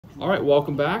All right,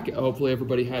 welcome back. Hopefully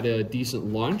everybody had a decent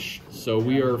lunch. So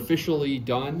we are officially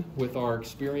done with our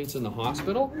experience in the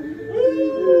hospital.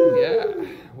 Yeah,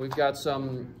 we've got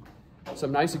some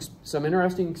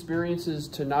interesting experiences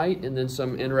tonight, and then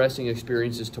some interesting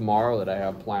experiences tomorrow that I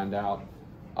have planned out.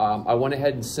 I went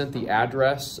ahead and sent the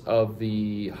address of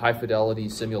the high fidelity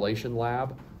simulation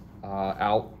lab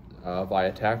out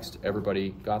via text.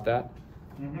 Everybody got that?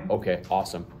 Mm-hmm. Okay,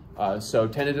 awesome. So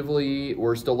tentatively,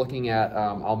 we're still looking at,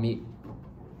 I'll meet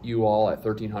you all at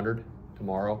 1300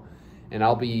 tomorrow, and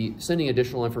I'll be sending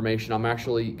additional information. I'm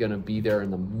actually going to be there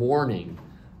in the morning.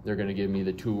 They're going to give me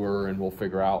the tour, and we'll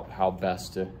figure out how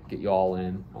best to get you all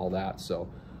in, all that. So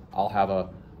I'll have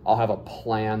a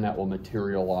plan that will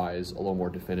materialize a little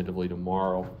more definitively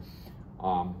tomorrow.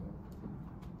 I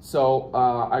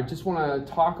just want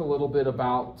to talk a little bit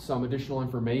about some additional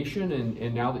information,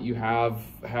 and now that you have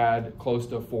had close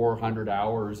to 400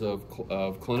 hours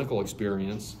of clinical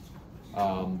experience,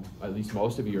 at least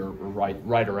most of you are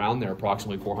right around there,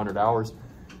 approximately 400 hours,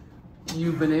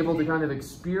 you've been able to kind of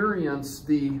experience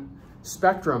the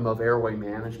spectrum of airway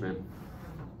management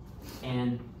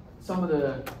and some of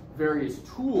the various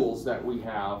tools that we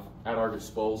have at our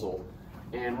disposal.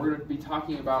 And we're going to be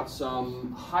talking about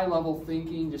some high-level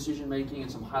thinking, decision-making,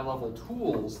 and some high-level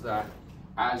tools that,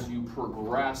 as you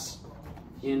progress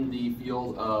in the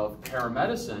field of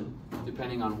paramedicine,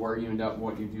 depending on where you end up and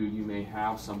what you do, you may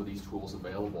have some of these tools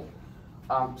available.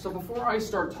 So before I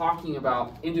start talking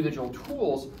about individual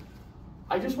tools,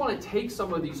 I just want to take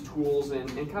some of these tools and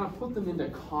kind of put them into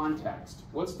context.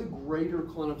 What's the greater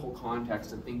clinical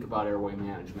context to think about airway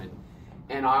management?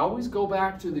 And I always go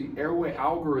back to the airway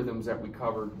algorithms that we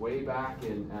covered way back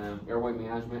in airway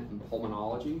management and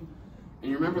pulmonology. And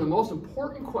you remember the most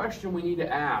important question we need to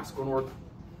ask when we're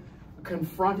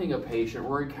confronting a patient,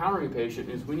 we're encountering a patient,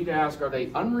 is we need to ask, are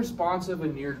they unresponsive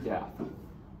and near death?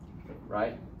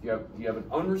 Right? You have an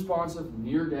unresponsive,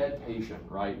 near dead patient,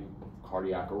 right?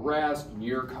 Cardiac arrest,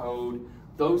 near code,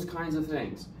 those kinds of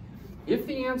things. If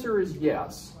the answer is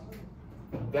yes,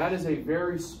 that is a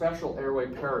very special airway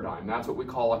paradigm. That's what we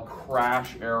call a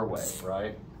crash airway,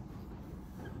 right?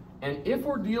 And if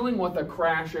we're dealing with a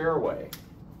crash airway,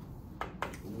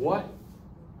 what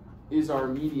is our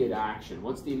immediate action?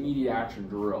 What's the immediate action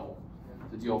drill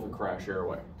to deal with a crash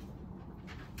airway?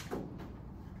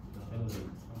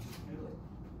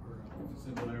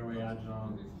 Simple airway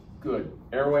adjunct. Good.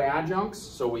 Airway adjuncts.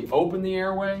 So we open the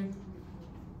airway,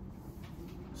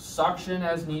 suction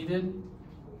as needed,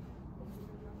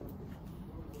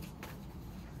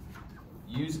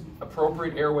 use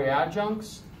appropriate airway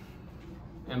adjuncts,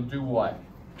 and do what?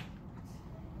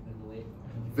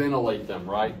 Ventilate them,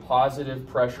 right? Positive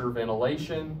pressure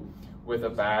ventilation with a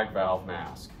bag valve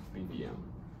mask, BVM,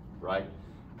 right?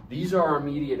 These are our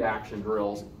immediate action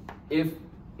drills if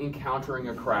encountering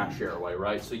a crash airway,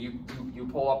 right? So you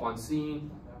pull up on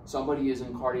scene, somebody is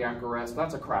in cardiac arrest,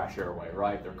 that's a crash airway,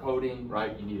 right? They're coding,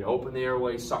 right? You need to open the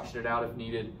airway, suction it out if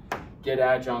needed, get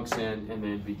adjuncts in, and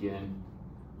then begin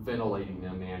ventilating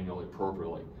them manually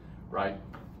appropriately, right?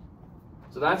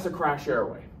 So that's the crash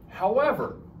airway.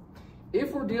 However,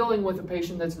 if we're dealing with a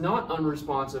patient that's not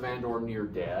unresponsive and or near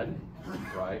dead,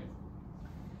 right,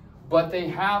 but they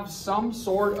have some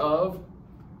sort of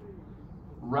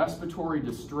respiratory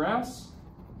distress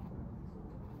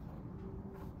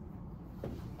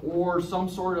or some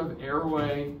sort of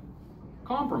airway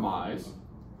compromise,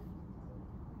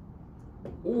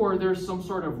 or there's some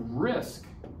sort of risk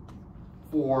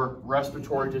for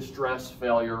respiratory distress,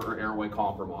 failure, or airway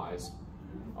compromise,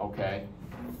 okay?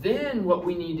 Then what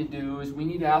we need to do is we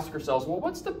need to ask ourselves, well,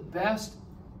 what's the best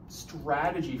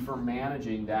strategy for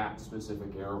managing that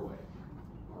specific airway,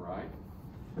 all right?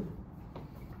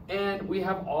 And we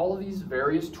have all of these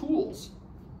various tools.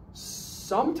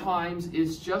 Sometimes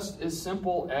it's just as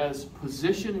simple as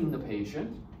positioning the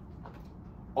patient,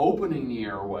 opening the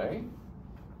airway,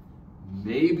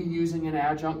 maybe using an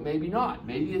adjunct, maybe not.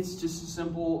 Maybe it's just as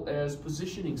simple as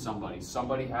positioning somebody.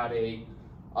 Somebody had a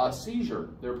seizure,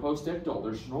 they're postictal,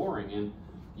 they're snoring, and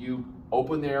you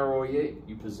open the airway,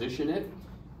 you position it,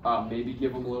 maybe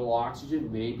give them a little oxygen,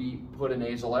 maybe put a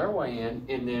nasal airway in,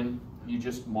 and then you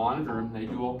just monitor them, they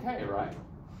do okay, right?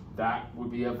 That would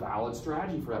be a valid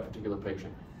strategy for that particular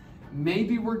patient.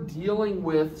 Maybe we're dealing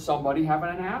with somebody having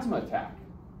an asthma attack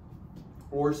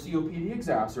or COPD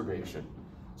exacerbation.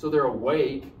 So they're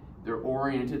awake, they're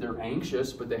oriented, they're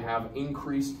anxious, but they have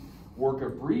increased work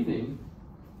of breathing.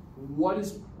 What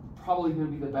is probably going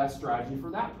to be the best strategy for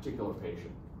that particular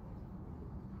patient?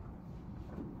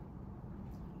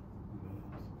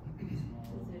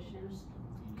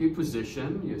 Good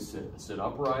position, you sit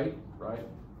upright, right?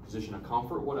 Position of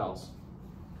comfort, what else?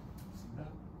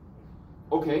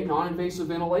 Okay, non-invasive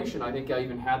ventilation. I think I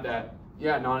even had that.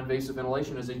 Yeah, non-invasive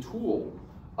ventilation as a tool.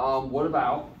 What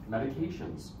about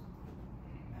medications?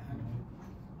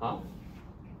 Huh?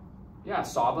 Yeah,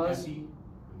 SABAs. Epi?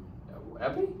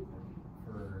 Epi?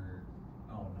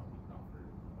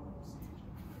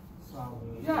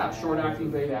 Yeah, short-acting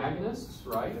beta agonists,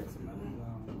 right?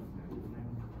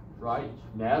 Right,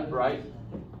 NEB, right?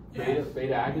 Beta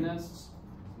agonists.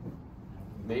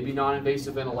 Maybe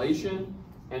non-invasive ventilation,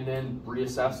 and then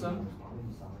reassess them.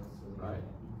 Right.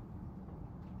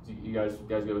 You guys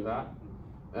good with that?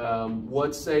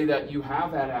 Let's say that you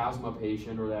have that asthma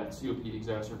patient or that COPD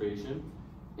exacerbation,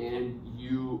 and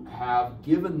you have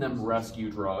given them rescue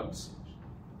drugs,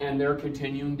 and they're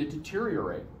continuing to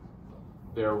deteriorate.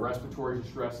 Their respiratory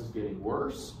distress is getting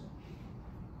worse.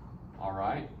 All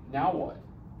right, now what?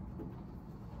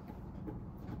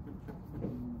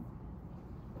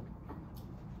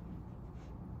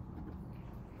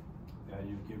 Yeah,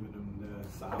 you've given them the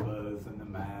SABAs and the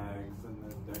MAGs and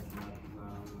the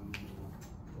dexamethasone.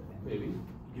 Maybe. You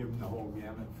give them the whole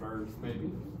gamut first. Maybe.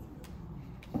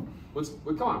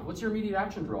 Come on, what's your immediate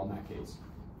action drill in that case?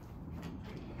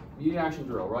 Immediate action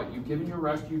drill, right? You've given your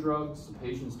rescue drugs, the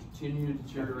patients continue to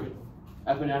deteriorate.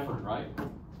 Epinephrine, right?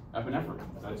 Epinephrine,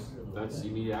 that's the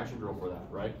immediate action drill for that,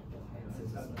 right?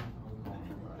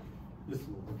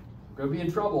 Gonna be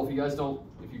in trouble if you guys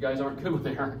aren't good with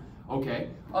air. Okay,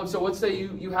 so let's say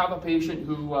you have a patient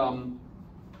who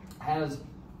has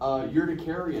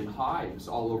urticarian hives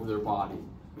all over their body.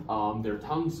 Their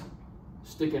tongue's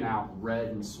sticking out red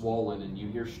and swollen, and you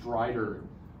hear stridor,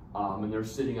 and they're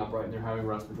sitting upright and they're having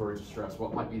respiratory distress.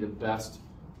 What might be the best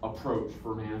approach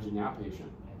for managing that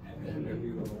patient?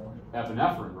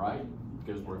 Epinephrine, right?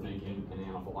 Because we're thinking an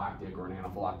anaphylactic or an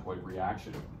anaphylactoid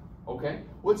reaction. Okay,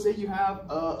 let's say you have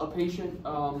a patient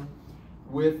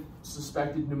with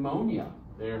suspected pneumonia.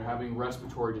 They're having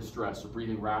respiratory distress, they're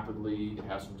breathing rapidly, they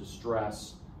have some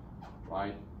distress,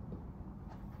 right?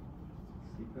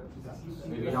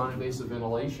 Maybe non-invasive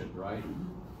ventilation, right?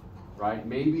 Right?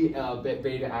 Maybe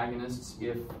beta agonists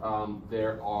if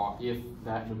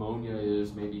that pneumonia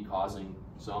is maybe causing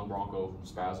some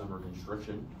bronchospasm or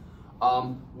constriction.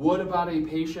 What about a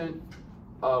patient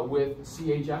with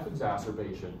CHF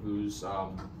exacerbation who's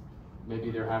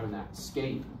maybe they're having that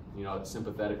SCAPE,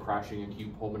 sympathetic crashing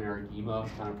acute pulmonary edema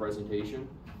kind of presentation?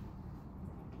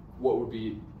 What would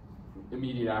be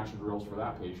immediate action drills for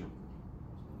that patient?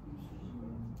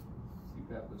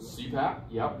 CPAP,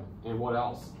 yep. And what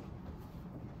else?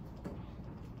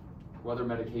 What other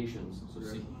medications? So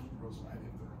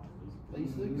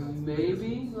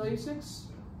maybe Lasix?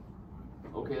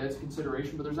 Okay, that's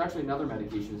consideration, but there's actually another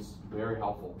medication that's very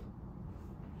helpful.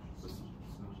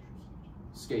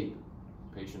 SCAPE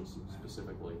patients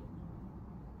specifically.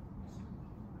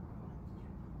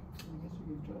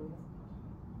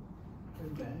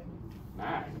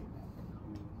 MAG?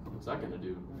 What's that going to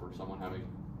do for someone having...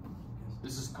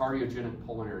 This is cardiogenic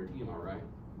pulmonary edema, right?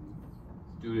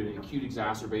 Due to an acute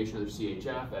exacerbation of their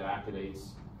CHF that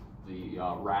activates the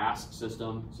RAS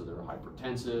system, so they're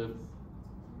hypertensive,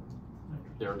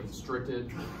 they're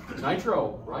constricted.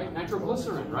 Nitro, right?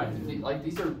 Nitroglycerin, right?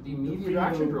 These are the immediate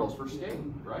action drills for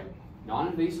SCAPE, right?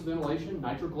 Non-invasive ventilation,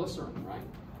 nitroglycerin, right?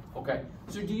 Okay,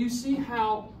 so do you see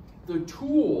how the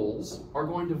tools are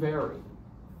going to vary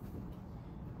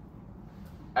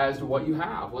as to what you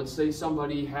have? Let's say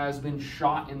somebody has been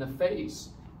shot in the face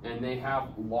and they have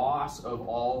loss of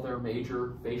all their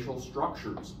major facial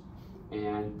structures,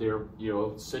 and they're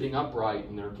sitting upright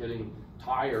and they're getting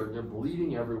tired, they're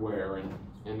bleeding everywhere,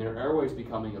 and their airway's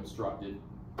becoming obstructed.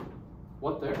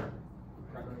 What there?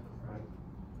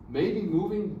 Maybe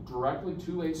moving directly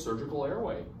to a surgical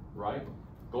airway, right?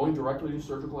 Going directly to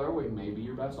surgical airway may be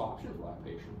your best option for that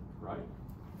patient, right?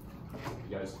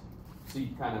 You guys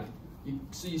see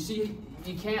you see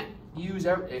you can't use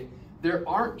there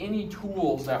aren't any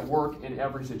tools that work in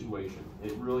every situation.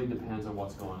 It really depends on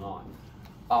what's going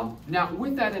on. Now,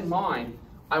 with that in mind,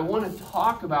 I want to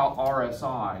talk about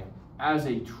RSI as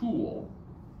a tool,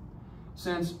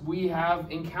 since we have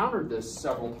encountered this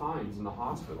several times in the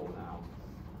hospital now.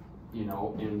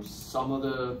 And some of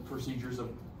the procedures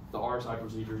of the RSI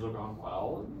procedures have gone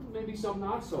well, and maybe some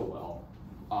not so well.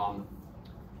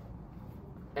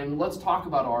 And let's talk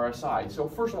about RSI. So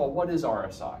first of all, what is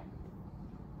RSI?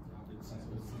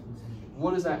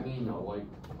 What does that mean, though? Like,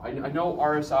 I know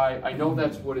RSI, I know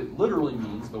that's what it literally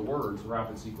means, the words,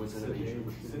 rapid sequence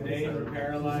intubation. Sedate,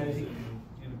 paralyzed.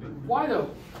 Why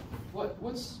though?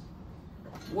 What's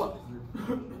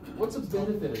a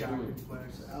benefit of doing it?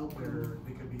 Flags out there,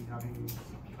 they could be having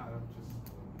kind of just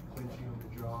clenching of the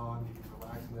jaw, and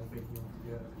relaxing that, making them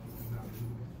forget.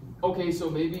 Okay, so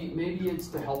maybe it's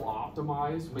to help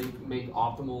optimize, make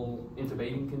optimal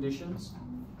intubating conditions.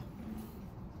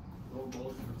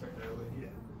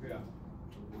 Yeah.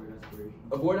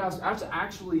 Avoid aspiration. That's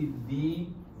actually the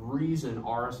reason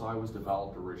RSI was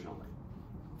developed originally.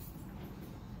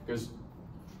 Because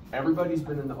everybody's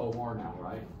been in the OR now,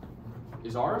 right?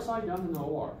 Is RSI done in the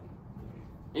OR?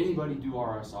 Anybody do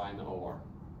RSI in the OR?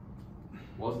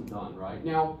 Wasn't done, right?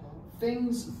 Now,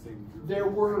 there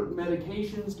were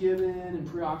medications given and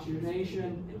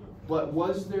pre-oxygenation, but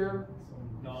was there?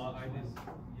 No, I didn't.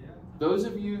 Yeah. Those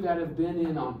of you that have been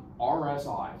in on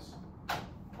RSIs,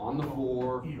 on the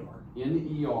floor, in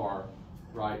the ER,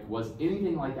 right, was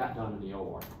anything like that done in the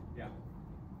OR? Yeah.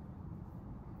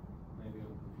 Maybe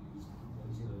I'm confused.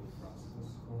 Those are the processes.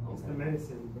 It's the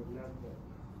medicine, but not the.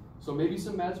 So maybe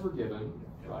some meds were given,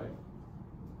 right?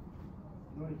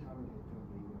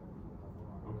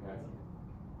 Okay.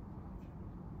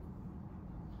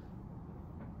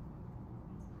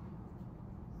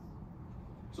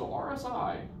 So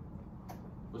RSI,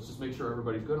 let's just make sure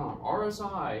everybody's good on it.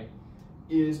 RSI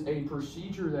is a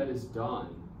procedure that is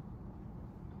done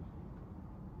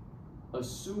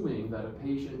assuming that a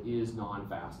patient is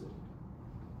non-fasted.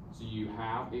 So you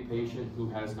have a patient who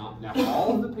has not, now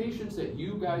all of the patients that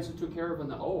you guys took care of in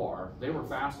the OR, they were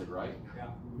fasted, right? Yeah.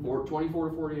 For 24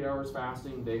 to 48 hours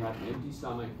fasting, they had an empty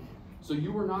stomach. So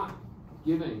you were not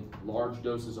giving large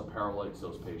doses of paralytics to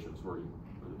those patients, were you?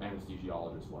 The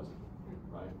anesthesiologist wasn't,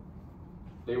 right?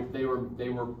 They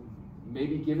were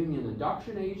maybe giving an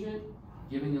induction agent,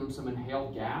 giving them some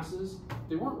inhaled gases.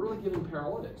 They weren't really giving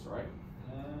paralytics, right?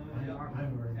 Yeah.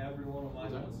 Every one of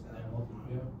mine was.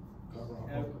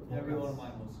 Every one of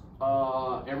mine was.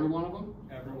 Every one of them?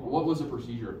 Every one. What was the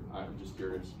procedure? I'm just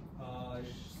curious.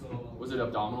 So. Was it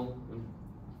abdominal?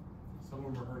 Some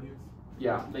of them are hernias.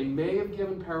 Yeah, they may have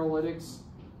given paralytics,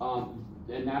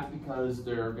 and that's because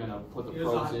they're gonna put the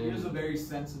probes in. It was a very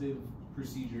sensitive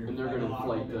procedure. And they're like gonna a lot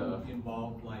of inflate them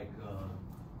involved like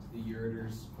the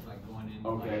ureters like going in.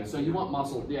 Okay, like, so you want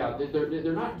muscle? Yeah,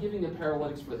 they're not giving the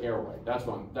paralytics for the airway. That's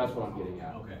what I'm getting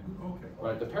at. Okay. Okay.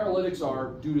 Right, the paralytics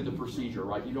are due to the procedure,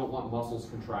 right? You don't want muscles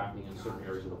contracting in certain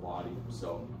areas of the body,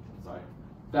 so right.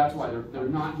 That's why they're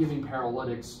not giving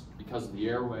paralytics because of the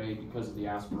airway, because of the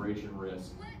aspiration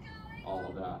risk, all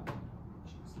of that.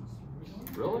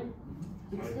 Really?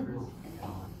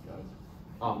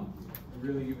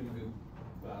 Really giving a good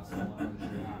class. I want to make sure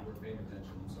we're paying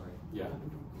attention. I'm sorry. Yeah,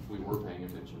 we were paying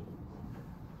attention.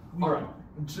 All right,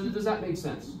 so does that make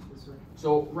sense?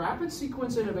 So rapid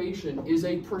sequence intubation is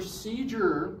a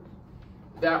procedure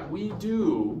that we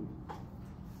do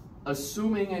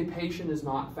assuming a patient is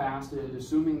not fasted,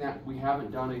 assuming that we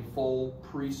haven't done a full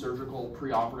pre-surgical,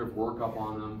 pre-operative workup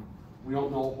on them. We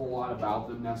don't know a whole lot about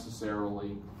them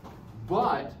necessarily,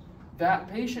 but that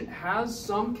patient has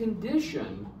some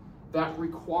condition that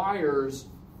requires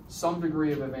some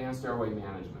degree of advanced airway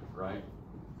management, right?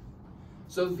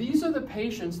 So these are the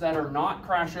patients that are not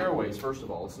crash airways, first of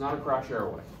all. It's not a crash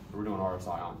airway that we're doing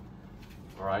RSI on.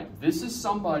 All right, this is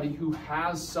somebody who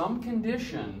has some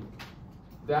condition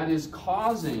that is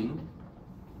causing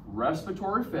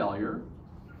respiratory failure.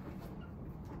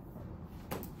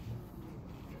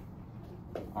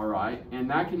 All right, and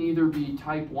that can either be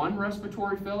type 1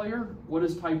 respiratory failure. What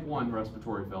is type 1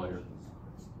 respiratory failure?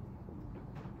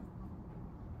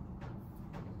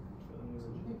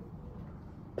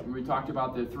 We talked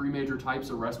about the 3 major types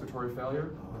of respiratory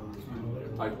failure.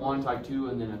 Type 1, type 2,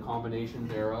 and then a combination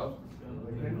thereof.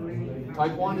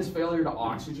 Type 1 is failure to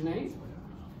oxygenate.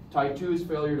 Type 2 is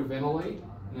failure to ventilate.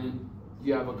 And then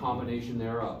you have a combination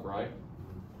thereof, right?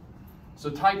 So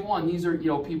type 1, these are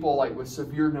people like with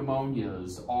severe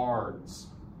pneumonias, ARDS,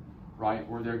 right,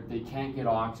 where they can't get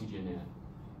oxygen in.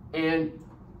 And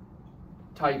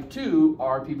type 2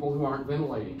 are people who aren't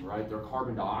ventilating, right? Their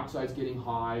carbon dioxide's getting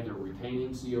high, they're retaining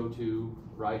CO2,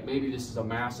 right? Maybe this is a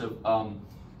massive,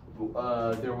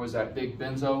 there was that big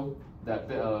benzo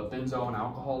and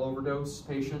alcohol overdose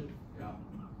patient,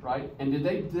 right? And did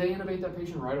they intubate that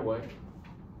patient right away?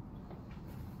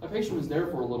 That patient was there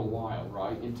for a little while,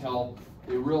 right? Until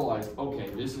they realized,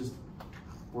 okay,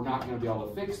 we're not going to be able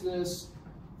to fix this,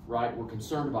 right? We're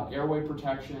concerned about airway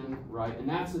protection, right? And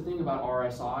that's the thing about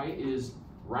RSI is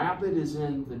rapid is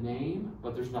in the name,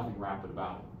 but there's nothing rapid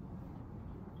about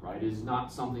it, right? It is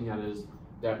not something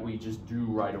that we just do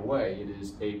right away. It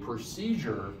is a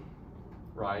procedure,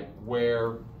 right,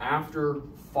 where after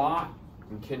thought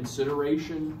and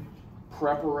consideration,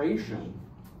 preparation,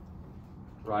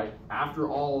 right, after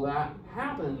all of that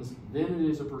happens, then it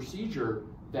is a procedure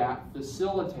that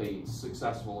facilitates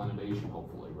successful intubation,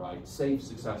 hopefully, right? Safe,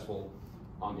 successful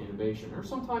intubation, or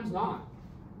sometimes not,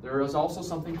 There is also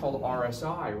something called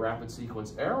RSI, rapid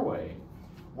sequence airway,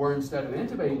 where instead of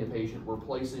intubating the patient, we're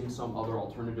placing some other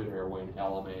alternative airway, an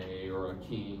LMA or a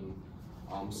King,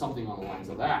 something on the lines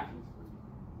of that.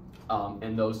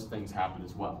 And those things happen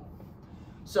as well.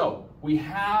 So we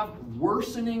have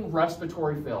worsening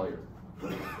respiratory failure,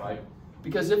 right?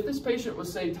 Because if this patient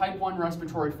was, say, type 1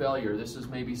 respiratory failure, this is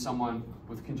maybe someone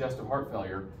with congestive heart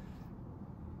failure,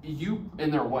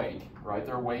 and they're awake, right?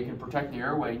 They're awake and protect the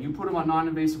airway, and you put them on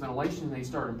non-invasive ventilation and they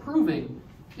start improving,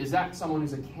 is that someone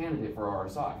who's a candidate for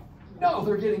RSI? No,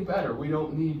 they're getting better. We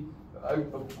don't need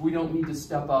to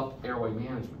step up airway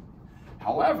management.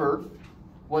 However,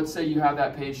 let's say you have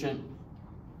that patient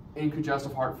in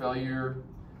congestive heart failure,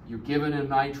 you've given him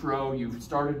nitro, you've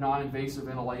started non-invasive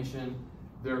ventilation,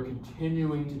 they're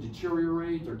continuing to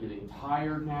deteriorate, they're getting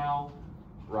tired now,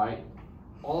 right?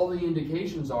 All the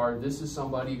indications are this is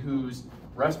somebody whose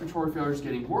respiratory failure is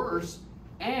getting worse,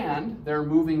 and they're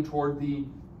moving toward the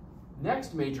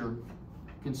next major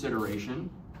consideration,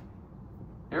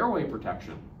 airway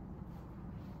protection.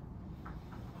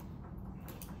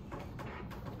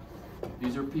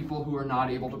 These are people who are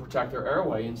not able to protect their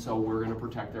airway, and so we're going to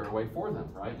protect their airway for them,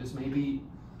 right? This may be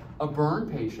a burn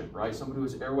patient, right? Someone who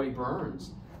has airway burns,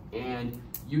 and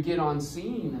you get on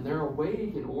scene and they're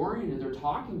awake and oriented, they're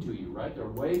talking to you, right? They're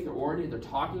awake, they're oriented, they're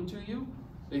talking to you.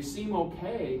 They seem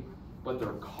okay, but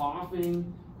they're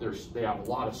coughing, they have a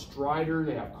lot of stridor,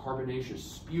 they have carbonaceous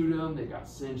sputum, they've got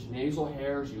singed nasal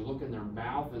hairs, you look in their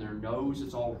mouth and their nose,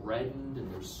 it's all reddened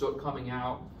and there's soot coming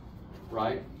out,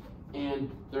 right?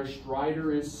 And their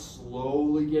stridor is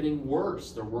slowly getting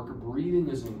worse. Their work of breathing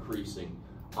is increasing.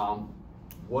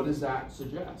 What does that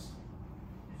suggest?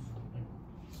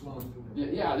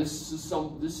 Yeah, this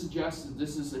suggests that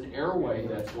this is an airway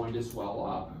that's going to swell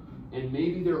up. And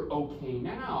maybe they're okay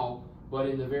now, but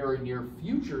in the very near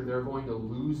future, they're going to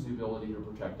lose the ability to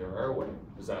protect their airway.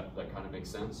 Does that kind of make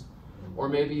sense? Or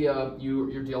maybe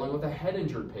you're dealing with a head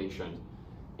injured patient,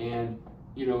 and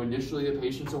initially the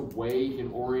patient's awake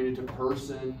and oriented to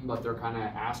person, but they're kind of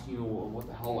asking you, well, what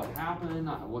the hell happened?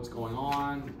 What's going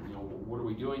on? What are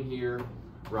we doing here,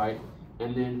 right?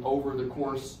 And then over the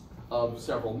course of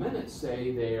several minutes,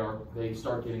 say they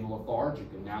start getting lethargic,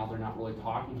 and now they're not really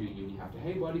talking to you, and you have to,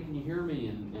 hey buddy, can you hear me?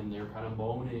 And they're kind of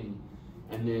moaning,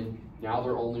 and then now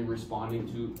they're only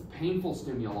responding to painful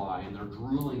stimuli, and they're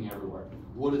drooling everywhere.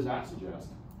 What does that suggest?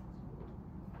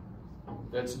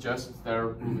 That suggests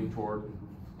they're moving toward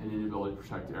an inability to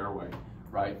protect the airway,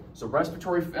 right? So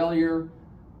respiratory failure,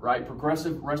 right?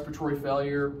 Progressive respiratory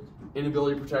failure,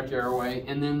 inability to protect the airway,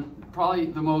 and then probably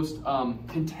the most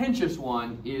contentious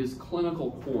one is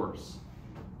clinical course,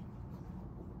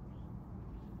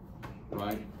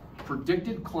 right?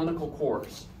 Predicted clinical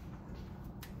course.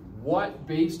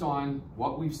 Based on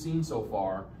what we've seen so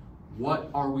far,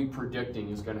 what are we predicting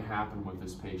is going to happen with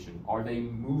this patient? Are they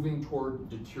moving toward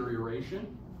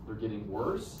deterioration? They're getting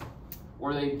worse?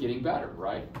 Or are they getting better,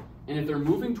 right? And if they're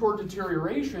moving toward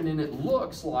deterioration and it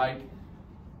looks like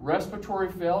respiratory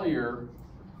failure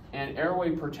and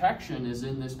airway protection is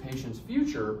in this patient's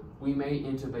future, we may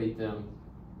intubate them,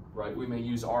 right? We may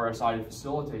use RSI to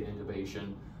facilitate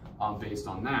intubation based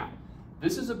on that.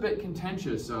 This is a bit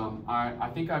contentious.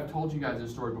 I think I've told you guys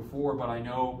this story before, but I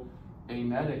know a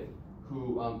medic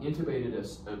who intubated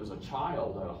it was a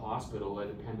child at a hospital that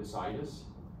had appendicitis,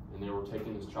 and they were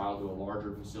taking this child to a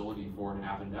larger facility for an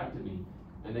appendectomy,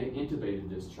 and they intubated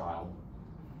this child.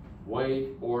 Awake,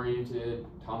 oriented,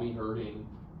 tummy hurting,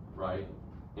 right?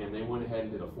 And they went ahead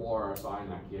and did a full RSI on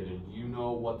that kid, and do you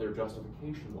know what their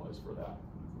justification was for that?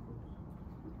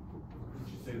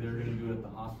 Did you say they're going to do it at the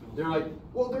hospital? They're like,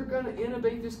 well, they're going to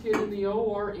intubate this kid in the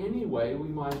OR anyway, we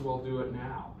might as well do it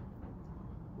now.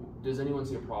 Does anyone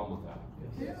see a problem with that?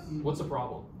 Yes. What's the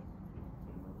problem?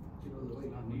 Kid was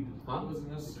awake. Not needed. Huh? It wasn't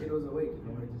The necessary. kid was awake.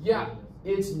 Yeah,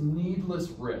 it's needless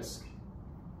risk.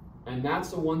 And that's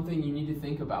the one thing you need to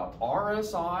think about.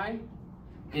 RSI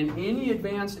in any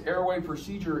advanced airway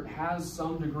procedure has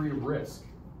some degree of risk,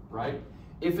 right?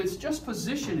 If it's just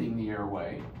positioning the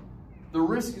airway, the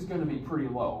risk is going to be pretty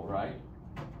low, right?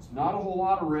 It's not a whole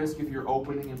lot of risk if you're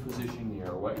opening and positioning the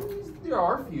airway. There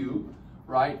are a few,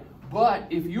 right? But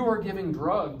if you are giving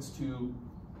drugs to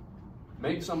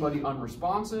make somebody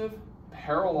unresponsive,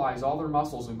 paralyze all their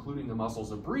muscles, including the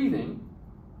muscles of breathing,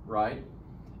 right?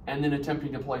 And then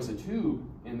attempting to place a tube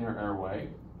in their airway,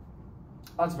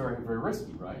 that's very, very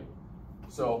risky, right?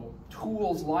 So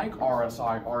tools like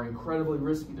RSI are incredibly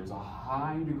risky. There's a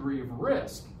high degree of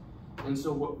risk. And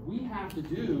so what we have to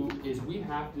do is we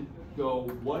have to go,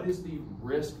 what is the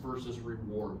risk versus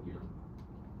reward here,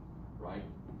 right?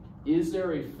 Is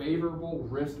there a favorable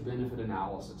risk-benefit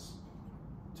analysis?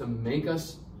 to make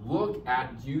us look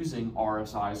at using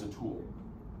RSI as a tool.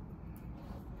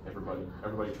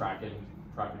 Everybody tracking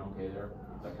okay there?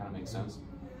 That kind of makes sense?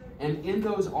 And in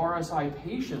those RSI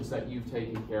patients that you've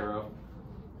taken care of,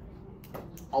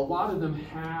 a lot of them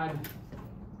had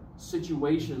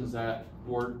situations that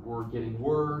were getting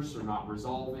worse or not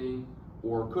resolving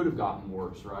or could have gotten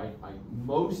worse, right? Like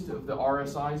most of the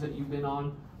RSIs that you've been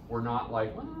on were not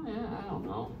like, well, yeah, I don't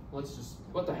know.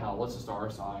 What the hell, let's just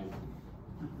RSI,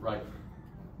 right?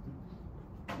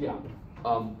 Yeah.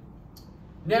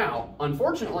 Now,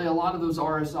 unfortunately, a lot of those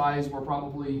RSIs were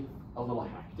probably a little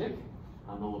hectic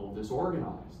and a little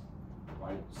disorganized,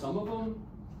 right? Some of them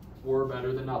were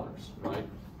better than others, right?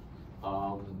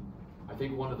 I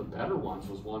think one of the better ones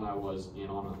was one I was in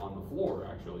on the floor,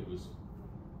 actually. It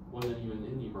wasn't even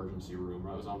in the emergency room.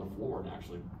 I was on the floor, and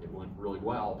actually it went really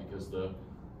well because the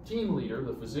team leader,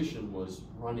 the physician, was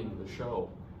running the show,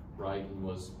 right? And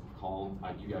was calm.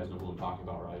 You guys know who I'm talking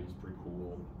about, right? He's a pretty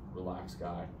cool, relaxed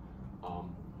guy.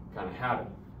 Kind of had it,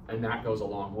 and that goes a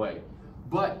long way.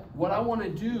 But what I want to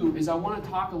do is I want to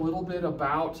talk a little bit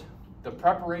about the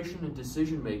preparation and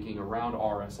decision making around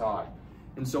RSI.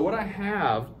 And so what I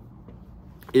have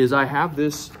is I have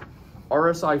this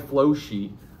RSI flow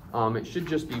sheet. It should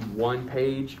just be one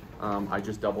page. I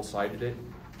just double-sided it.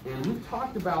 And we've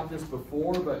talked about this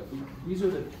before, but these are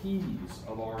the P's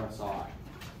of RSI.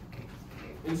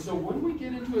 And so when we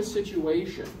get into a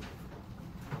situation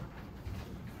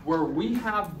where we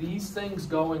have these things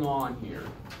going on here,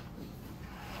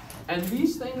 and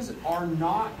these things are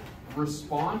not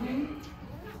responding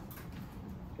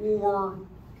or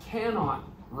cannot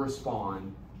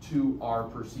respond to our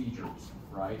procedures,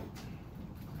 right?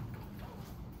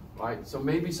 Right, so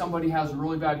maybe somebody has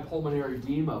really bad pulmonary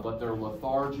edema, but they're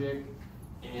lethargic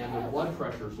and their blood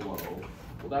pressure's low.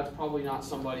 Well, that's probably not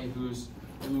somebody who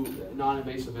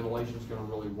non-invasive ventilation is going to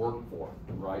really work for,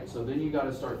 right? So then you got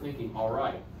to start thinking, all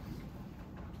right,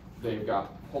 they've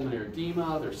got pulmonary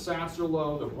edema, their SATs are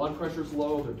low, their blood pressure's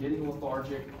low, they're getting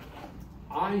lethargic.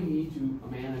 I need to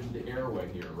manage the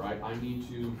airway here, right? I need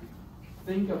to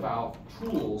think about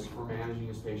tools for managing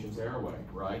this patient's airway,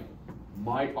 right?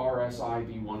 Might RSI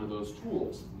be one of those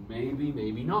tools? Maybe,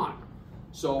 maybe not.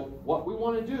 So what we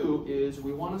want to do is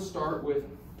we want to start with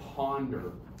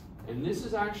ponder. And this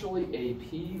is actually a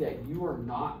P that you are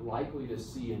not likely to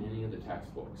see in any of the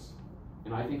textbooks.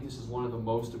 And I think this is one of the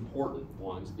most important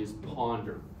ones, is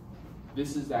ponder.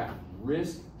 This is that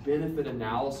risk-benefit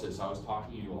analysis I was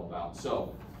talking to you all about.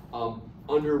 So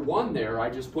under one there, I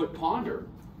just put ponder.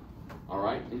 All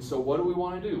right, and so what do we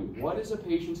want to do? What is a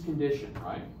patient's condition,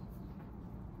 right?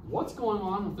 What's going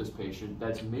on with this patient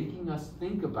that's making us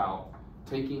think about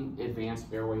taking advanced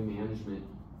airway management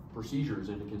procedures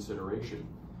into consideration?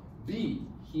 B,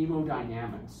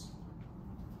 hemodynamics.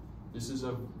 This is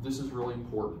really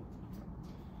important.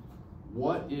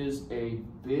 What is a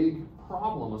big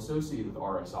problem associated with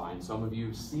RSI? And some of you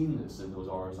have seen this in those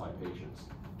RSI patients.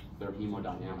 Their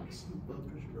hemodynamics. Blood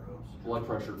pressure drops. Blood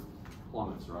pressure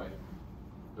plummets, right?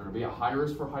 They're going to be at high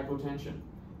risk for hypotension.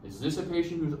 Is this a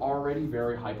patient who's already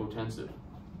very hypotensive?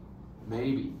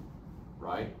 Maybe,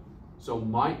 right? So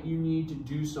might you need to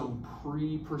do some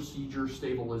pre-procedure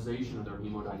stabilization of their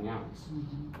hemodynamics?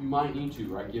 You might need to,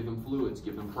 right? Give them fluids,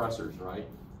 give them pressors, right?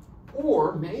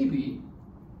 Or maybe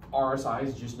RSI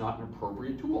is just not an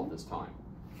appropriate tool at this time,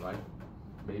 right?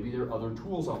 Maybe there are other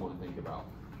tools I want to think about.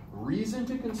 Reason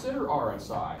to consider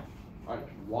RSI, right?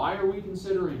 Why are we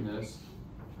considering this?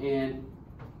 And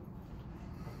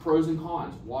pros and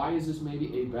cons. Why is this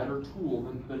maybe a better tool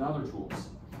than other tools?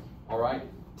 All right,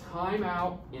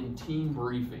 timeout and team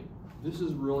briefing. This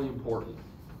is really important,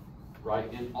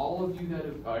 right? And all of you that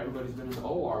have, everybody's been in the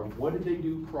OR, what did they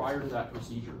do prior to that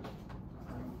procedure?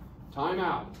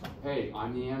 Timeout. Hey,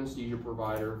 I'm the anesthesia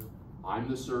provider. I'm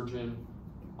the surgeon.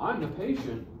 I'm the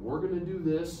patient. We're going to do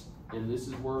this, and this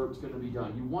is where it's going to be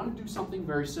done. You want to do something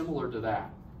very similar to that,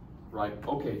 right?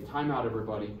 Okay, timeout,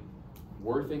 everybody.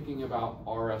 We're thinking about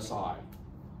RSI.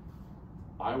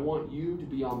 I want you to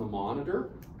be on the monitor.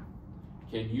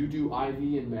 Can you do IV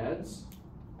and meds?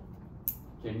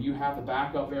 Can you have the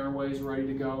backup airways ready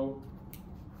to go?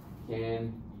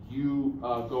 Can you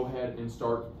go ahead and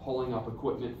start pulling up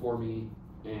equipment for me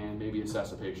and maybe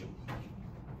assess a patient?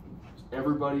 Is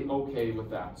everybody okay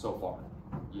with that so far?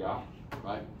 Yeah,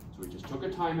 right? So we just took a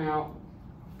timeout,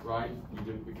 right?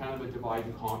 We kind of a divide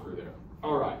and conquer there.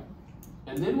 All right.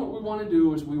 And then what we want to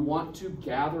do is we want to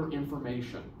gather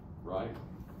information, right?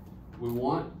 We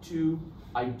want to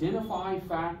identify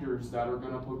factors that are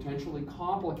going to potentially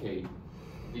complicate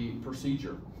the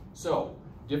procedure. So,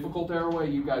 difficult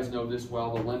airway, you guys know this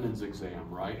well, the Lemons exam,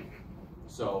 right?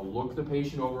 So look the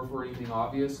patient over for anything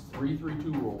obvious.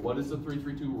 3-3-2 rule. What is the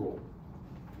 3-3-2 rule?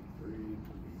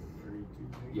 3-3-2.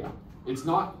 Yeah, it's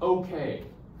not okay.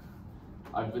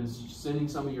 I've been sending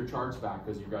some of your charts back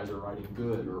because you guys are writing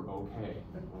good or okay.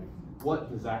 What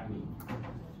does that mean?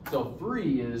 So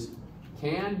 3 is,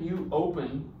 can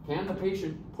the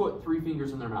patient put 3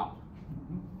 fingers in their mouth?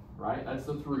 Right, that's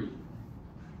the 3.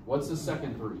 What's the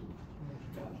second 3?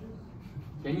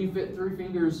 Can you fit 3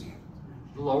 fingers in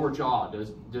the lower jaw?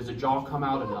 Does the jaw come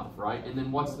out enough, right? And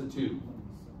then what's the 2?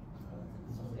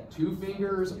 2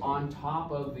 fingers on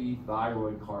top of the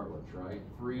thyroid cartilage, right?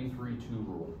 3-3-2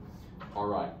 rule. All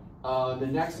right. The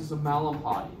next is a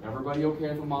Malampati. Everybody okay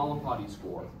with a Malampati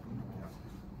score?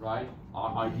 Right?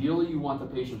 Ideally, you want the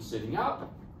patient sitting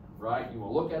up, right? You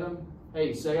want to look at them.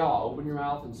 Hey, say ah. Open your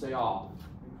mouth and say ah.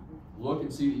 Look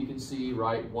and see what you can see,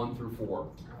 right? 1 through 4.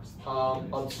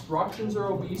 Obstructions or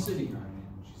obesity,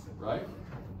 right?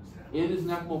 In is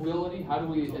neck mobility. How do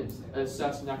we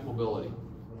assess neck mobility?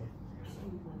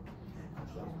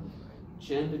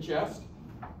 Chin to chest,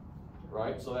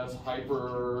 right? So that's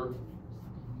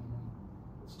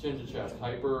chin to chest,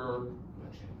 hyperflexion,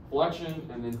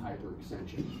 and then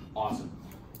hyperextension. Awesome.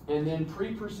 And then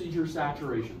pre-procedure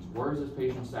saturations. Where is this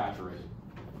patient saturated?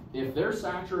 If they're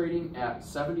saturating at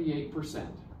 78%,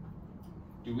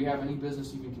 do we have any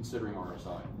business even considering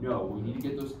RSI? No, we need to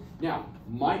get those. Now,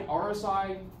 might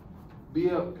RSI be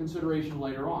a consideration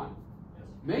later on?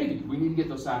 Maybe. We need to get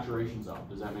those saturations up.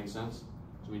 Does that make sense?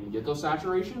 So we need to get those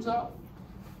saturations up,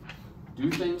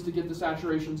 do things to get the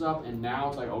saturations up, and now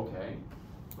it's like, okay,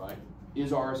 right?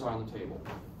 Is RSI on the table?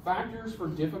 Factors for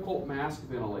difficult mask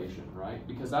ventilation, right?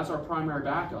 Because that's our primary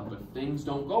backup. If things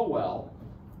don't go well,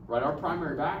 right, our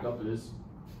primary backup is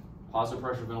positive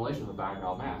pressure ventilation with a back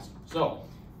valve mask. So,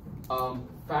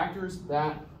 factors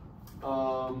that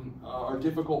are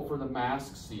difficult for the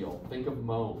mask seal. Think of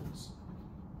moans.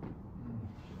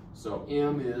 So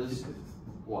M is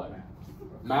what?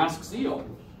 Mask seal.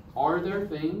 Are there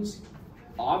things,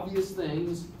 obvious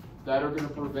things, that are going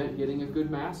to prevent getting a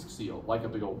good mask seal, like a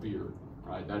big old beard,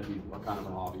 right? That'd be kind of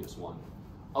an obvious one.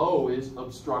 O is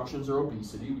obstructions or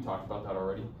obesity. We talked about that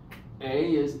already.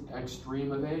 A is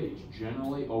extreme of age,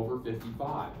 generally over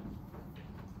 55.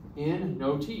 N,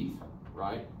 no teeth,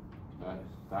 right?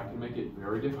 That can make it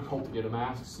very difficult to get a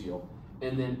mask seal.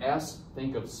 And then S,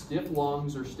 think of stiff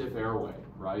lungs or stiff airway,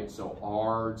 right? So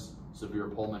ARDS, severe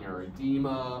pulmonary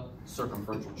edema,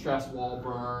 circumferential chest wall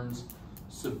burns,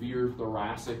 severe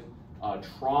thoracic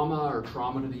trauma or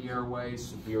trauma to the airway,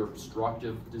 severe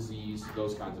obstructive disease,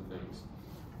 those kinds of things.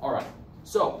 All right,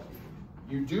 so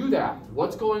you do that.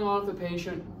 What's going on with the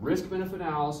patient? Risk-benefit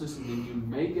analysis, and then you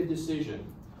make a decision.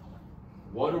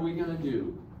 What are we going to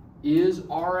do? Is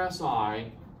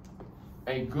RSI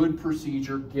a good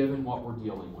procedure given what we're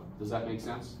dealing with? Does that make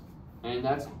sense? And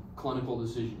that's clinical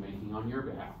decision making on your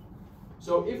behalf.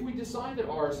 So if we decide that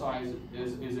RSI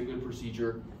is a good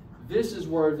procedure, this is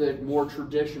where the more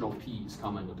traditional P's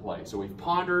come into play. So we've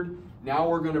pondered, now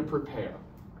we're going to prepare.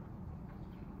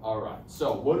 All right,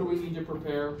 so what do we need to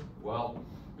prepare? Well,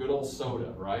 good old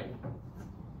soda, right?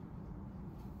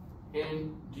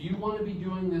 And do you want to be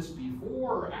doing this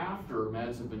before or after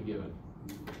meds have been given?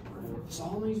 This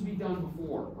all needs to be done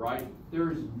before, right? There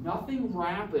is nothing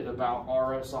rapid about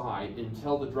RSI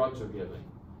until the drugs are given.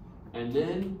 And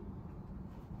then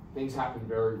things happen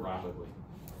very rapidly,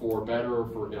 for better or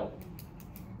for ill.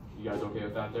 You guys okay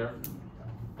with that there?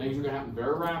 Things are going to happen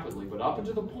very rapidly, but up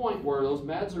until the point where those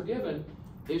meds are given,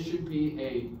 it should be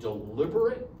a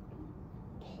deliberate,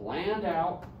 planned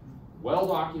out,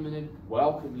 well-documented,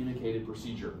 well-communicated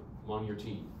procedure among your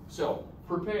team. So,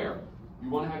 prepare. You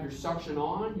want to have your suction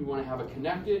on, you want to have it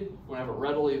connected, you want to have it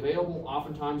readily available.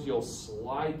 Oftentimes you'll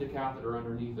slide the catheter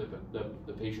underneath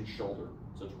the patient's shoulder.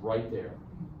 So it's right there,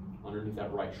 underneath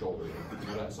that right shoulder. You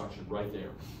know that suction right there.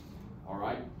 All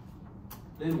right?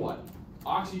 Then what?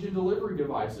 Oxygen delivery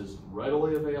devices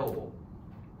readily available.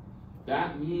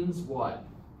 That means what?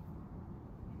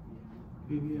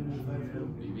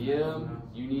 BBM,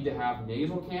 you need to have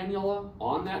nasal cannula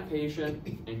on that patient,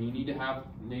 and you need to have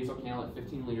nasal cannula at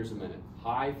 15 liters a minute.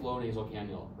 High flow nasal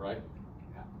cannula, right?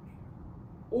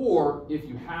 Or if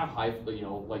you have high,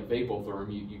 like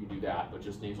vapotherm, you can do that, but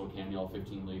just nasal cannula,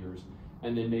 15 liters,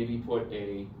 and then maybe put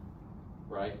a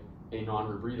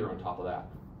non-rebreather on top of that.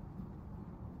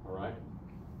 All right?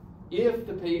 If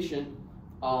the patient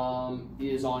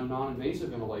is on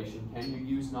non-invasive ventilation, can you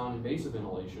use non-invasive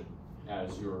ventilation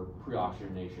as your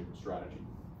pre-oxygenation strategy?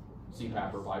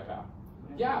 CPAP or BiPAP?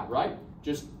 Yeah, right?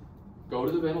 Just go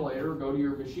to the ventilator, go to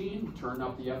your machine, turn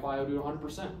up the FiO2 to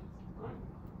 100%, right?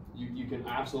 You can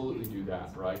absolutely do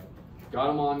that, right? got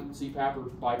them on CPAP or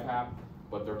BiPAP,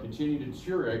 but they're continuing to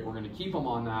deteriorate. We're going to keep them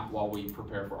on that while we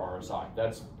prepare for RSI.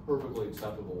 That's perfectly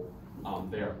acceptable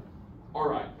there. All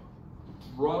right,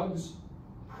 drugs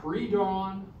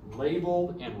pre-drawn,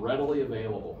 labeled, and readily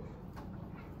available.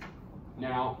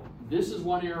 Now, this is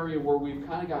one area where we've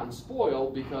kind of gotten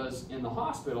spoiled because in the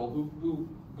hospital, who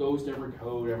goes to every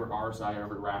code, every RSI,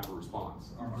 every rapid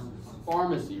response?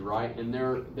 Pharmacy, right? And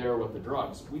they're there with the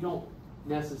drugs. We don't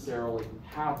necessarily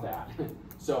have that.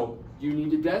 So you need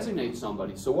to designate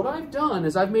somebody. So what I've done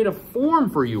is I've made a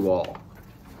form for you all.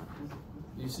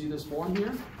 You see this form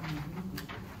here?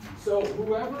 So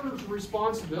whoever's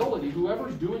responsibility,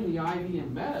 whoever's doing the IV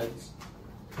and meds,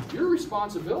 your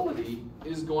responsibility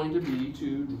is going to be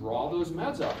to draw those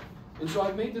meds up. And so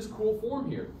I've made this cool form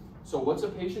here. So what's a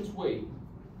patient's weight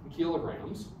in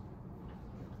kilograms?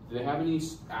 Do they have any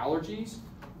allergies?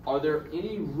 Are there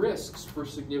any risks for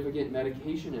significant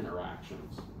medication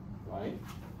interactions, right?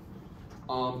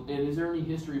 And is there any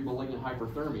history of malignant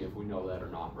hyperthermia, if we know that or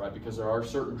not, right? Because there are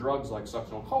certain drugs like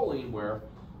succinylcholine where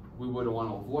we would want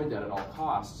to avoid that at all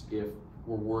costs if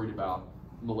we're worried about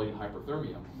malignant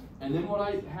hyperthermia. And then what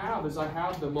I have is I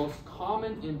have the most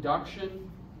common induction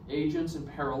agents and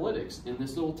paralytics in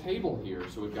this little table here.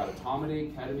 So we've got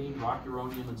etomidate, ketamine,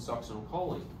 rocuronium, and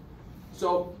succinylcholine.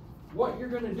 So what you're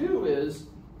going to do is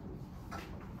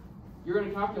you're going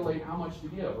to calculate how much to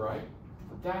give, right?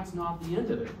 But that's not the end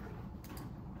of it.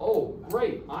 Oh,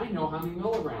 great, I know how many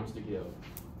milligrams to give.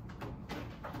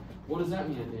 What does that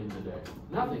mean at the end of the day?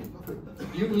 Nothing.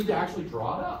 You need to actually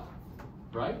draw it up,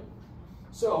 right?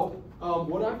 So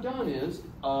what I've done is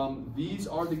these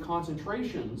are the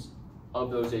concentrations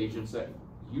of those agents that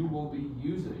you will be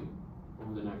using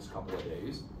over the next couple of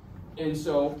days. And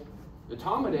so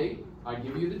etomidate, I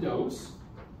give you the dose,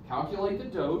 calculate the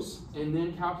dose, and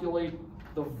then calculate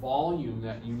the volume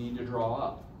that you need to draw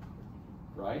up,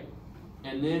 right?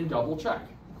 And then double check.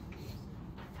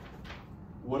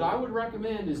 What I would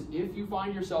recommend is if you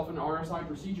find yourself in an RSI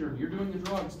procedure and you're doing the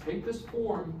drugs, take this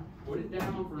form, put it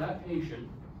down for that patient,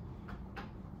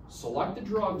 select the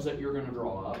drugs that you're going to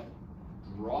draw up,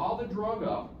 draw the drug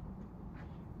up,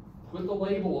 put the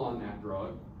label on that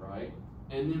drug, right?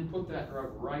 And then put that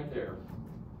drug right there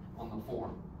on the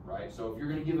form, right? So if you're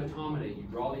going to give etomidate, you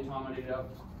draw the etomidate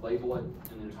up, label it,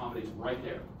 and then etomidate's right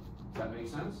there. Does that make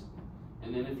sense?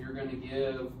 And then if you're going to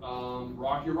give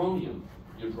rocuronium,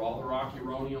 you draw the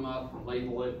rocuronium up,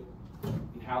 label it,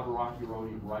 and have the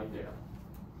rocuronium right there.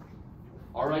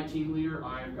 All right, team leader,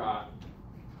 I've got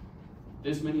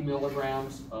this many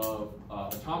milligrams of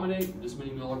etomidate, this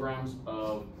many milligrams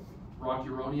of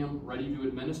rocuronium ready to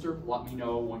administer. Let me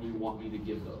know when you want me to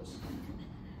give those.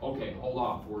 Okay, hold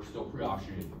off. We're still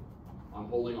pre-oxygenating. I'm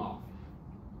holding off.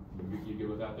 You good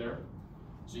with that there?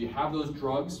 So you have those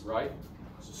drugs, right?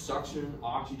 So suction,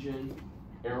 oxygen,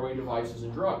 airway devices,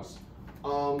 and drugs.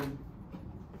 Other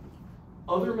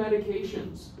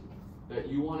medications that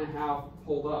you want to have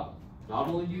pulled up. Not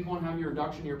only do you want to have your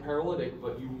induction, your paralytic,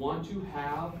 but you want to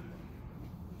have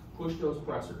push dose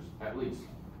pressors, at least.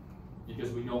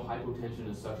 Because we know hypotension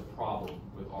is such a problem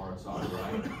with RSI,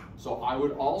 right? So I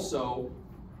would also,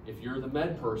 if you're the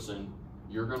med person,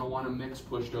 you're going to want to mix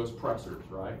push dose pressors,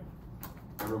 right?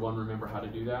 Everyone remember how to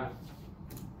do that?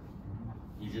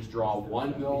 You just draw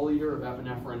 1 milliliter of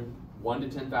epinephrine, 1 to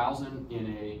 10,000 in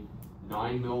a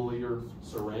 9 milliliter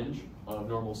syringe of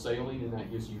normal saline, and that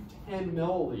gives you 10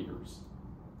 milliliters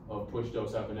of push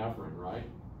dose epinephrine, right?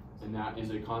 And that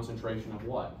is a concentration of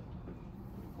what?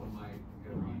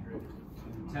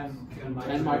 10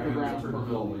 micrograms per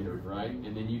milliliter, right?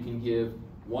 And then you can give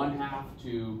 1/2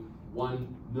 to 1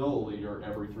 milliliter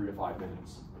every 3 to 5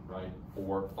 minutes, right?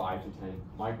 Or 5 to 10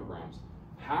 micrograms.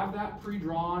 Have that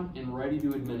pre-drawn and ready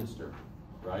to administer,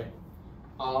 right?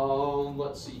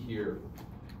 Let's see here.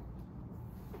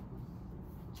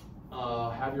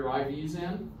 Have your IVs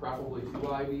in, preferably 2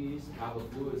 IVs. Have the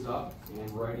fluids up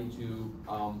and ready to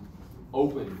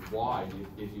open wide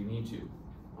if you need to,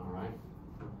 all right?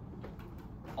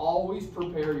 Always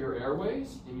prepare your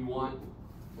airways, and you want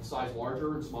a size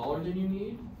larger and smaller than you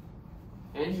need.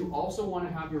 And you also want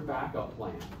to have your backup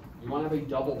plan. You want to have a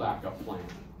double backup plan.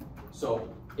 So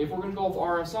if we're going to go with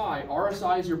RSI,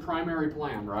 RSI is your primary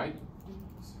plan, right?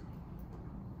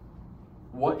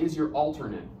 What is your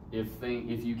alternate if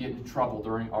you get into trouble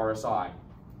during RSI?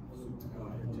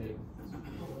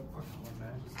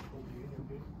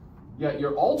 Yeah,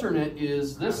 your alternate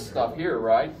is this stuff here,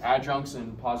 right? Adjuncts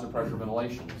and positive pressure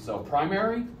ventilation. So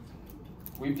primary,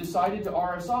 we've decided to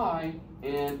RSI,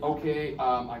 and okay,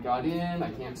 I got in,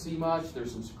 I can't see much,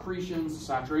 there's some secretions,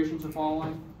 saturations are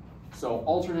falling. So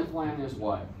alternate plan is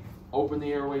what? open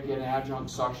the airway, get adjunct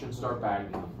suction, start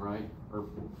bagging them, right? Or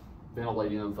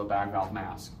ventilating them with a bag valve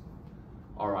mask.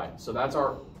 All right, so that's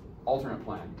our alternate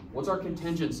plan. What's our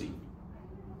contingency?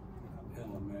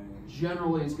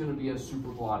 Generally, it's going to be a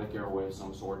supraglottic airway of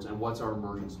some sorts. And what's our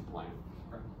emergency plan?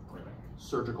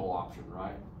 Surgical option,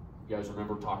 right? You guys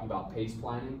remember talking about PACE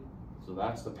planning? So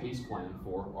that's the PACE plan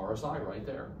for RSI right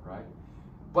there, right?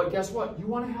 But guess what? You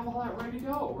want to have all that ready to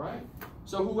go, right?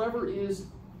 So whoever is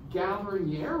gathering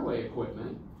the airway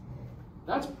equipment,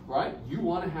 that's right. You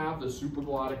want to have the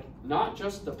supraglottic, not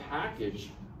just the package,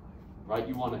 right?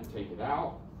 You want to take it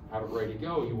out, have it ready to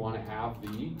go. You want to have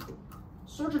the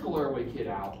surgical airway kit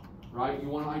out, right? You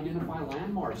want to identify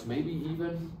landmarks, maybe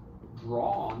even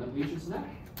draw on the patient's neck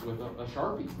with a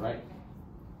Sharpie, right?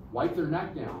 Wipe their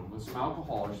neck down with some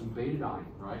alcohol or some betadine,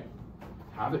 right?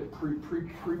 Have it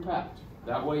pre-pepped.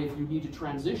 That way, if you need to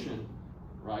transition,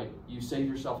 right, you save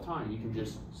yourself time. You can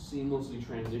just seamlessly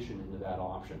transition into that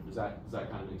option. Does that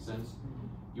kind of make sense?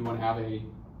 You want to have an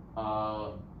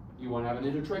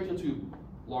endotracheal tube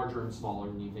larger and smaller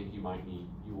than you think you might need.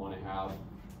 You want to have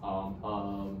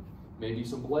maybe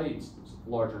some blades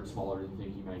larger and smaller than you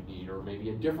think you might need, or maybe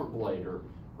a different blade, or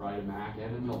right, a Mac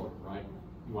and a Miller, right?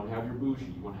 You want to have your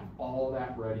bougie. You want to have all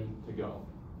that ready to go,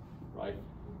 right?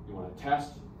 You want to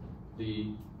test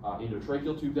the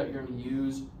endotracheal tube that you're going to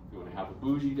use. You want to have a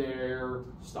bougie there,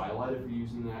 stylet if you're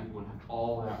using that. You want to have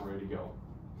all that ready to go.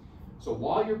 So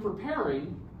while you're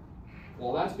preparing,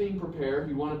 while that's being prepared,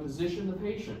 you want to position the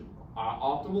patient.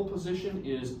 Optimal position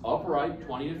is upright,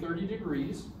 20 to 30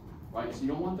 degrees, right? So you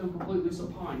don't want them completely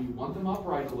supine. You want them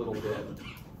upright a little bit,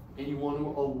 and you want to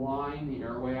align the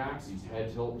airway axes,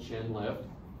 head tilt, chin lift,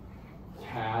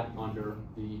 pad under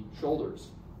the shoulders.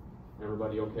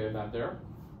 Everybody okay with that there?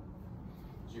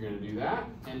 So you're going to do that,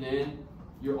 and then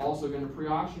you're also going to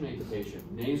pre-oxygenate the patient.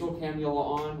 Nasal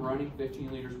cannula on, running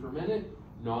 15 liters per minute,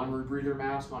 non-rebreather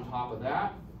mask on top of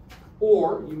that,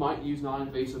 or you might use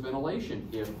non-invasive ventilation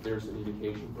if there's an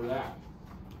indication for that.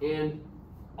 And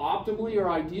optimally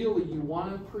or ideally, you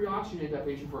want to pre-oxygenate that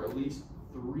patient for at least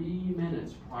 3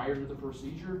 minutes prior to the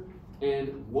procedure.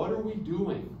 And what are we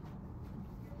doing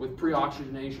with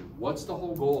pre-oxygenation? What's the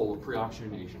whole goal of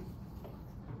pre-oxygenation?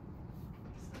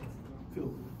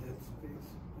 Fill the dead space.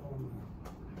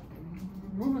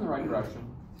 Move in the right direction.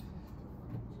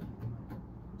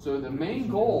 So the main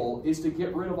goal is to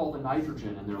get rid of all the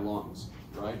nitrogen in their lungs,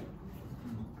 right?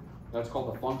 That's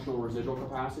called the functional residual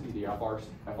capacity, the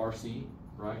FRC,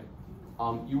 right?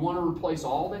 You want to replace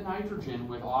all the nitrogen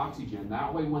with oxygen.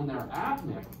 That way when they're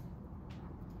apneic,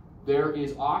 there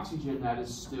is oxygen that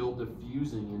is still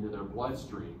diffusing into their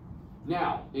bloodstream.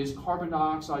 Now, is carbon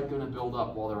dioxide going to build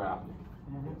up while they're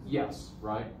apneic? Yes,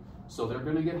 right? So they're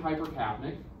going to get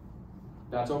hypercapnic.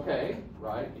 That's okay,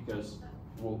 right? Because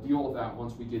we'll deal with that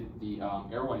once we get the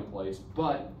airway in place,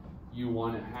 but you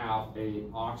want to have a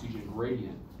oxygen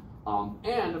gradient.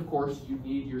 And of course, you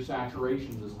need your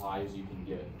saturations as high as you can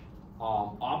get.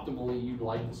 Optimally, you'd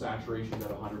like the saturations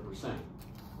at 100%,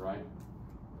 right?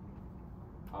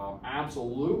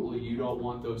 Absolutely, you don't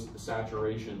want those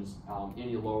saturations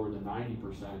any lower than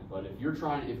 90%, but if you're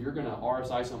going to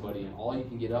RSI somebody and all you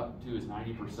can get up to is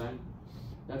 90%,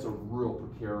 that's a real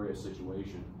precarious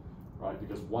situation, right?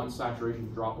 Because once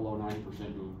saturations drop below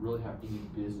 90%, do we really have any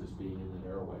business being in that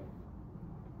airway?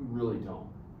 We really don't.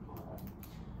 All right.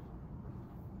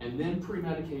 And then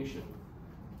pre-medication.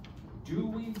 Do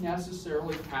we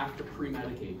necessarily have to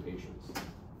pre-medicate patients?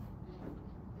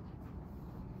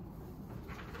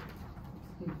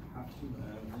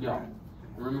 No.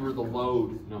 Remember the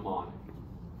load mnemonic,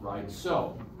 right?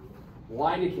 So,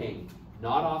 lidocaine,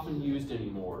 not often used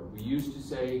anymore. We used to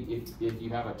say if you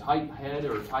have a tight head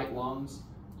or tight lungs,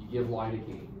 you give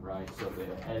lidocaine, right? So if they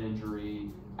have head injury,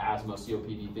 asthma,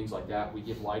 COPD, things like that, we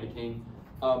give lidocaine.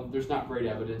 There's not great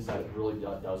evidence that it really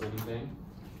does anything.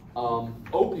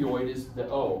 Opioid is the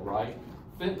O, right?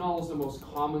 Fentanyl is the most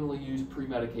commonly used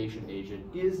pre-medication agent.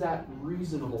 Is that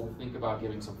reasonable to think about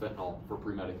giving some fentanyl for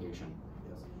pre-medication?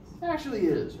 Yes. It actually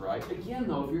is, right? Again,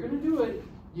 though, if you're going to do it,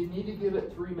 you need to give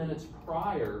it 3 minutes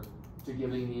prior to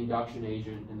giving the induction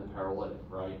agent in the paralytic,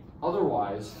 right?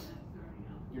 Otherwise,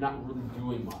 you're not really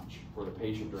doing much for the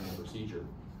patient during the procedure.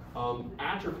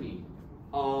 Atropine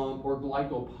or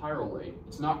glycopyrrolate.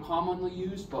 It's not commonly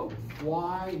used, but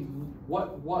why?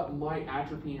 What might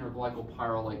atropine or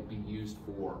glycopyrrolate be used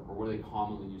for, or what are they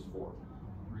commonly used for?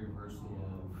 Reversal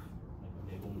of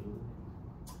like a vagal mood.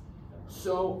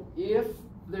 So if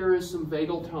there is some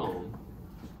vagal tone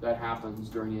that happens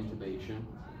during intubation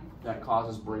that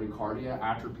causes bradycardia,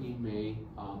 atropine may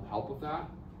help with that.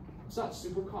 It's not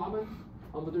super common,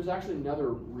 But there's actually another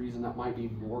reason that might be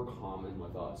more common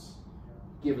with us,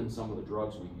 given some of the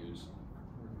drugs we use.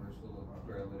 Reversal of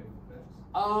paralytic effects?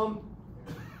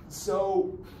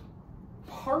 So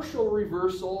partial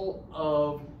reversal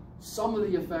of some of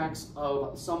the effects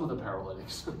of some of the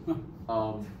paralytics.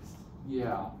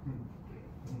 Yeah.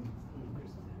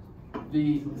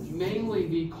 Mainly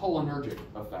the cholinergic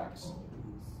effects.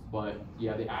 But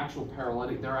yeah, the actual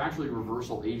paralytic, there are actually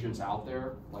reversal agents out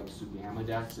there, like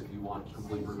sugamidex if you want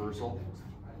complete reversal.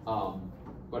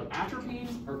 But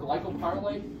atropine or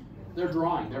glycopyrrolate, they're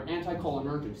drying. They're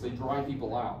anticholinergics. They dry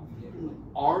people out.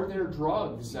 Are there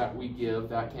drugs that we give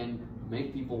that can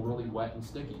make people really wet and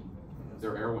sticky?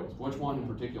 Their airways. Which one in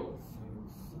particular?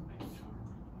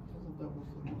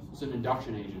 It's an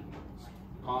induction agent,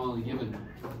 commonly given,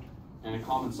 and a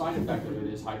common side effect of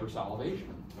it is hypersalivation.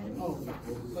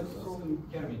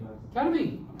 Ketamine.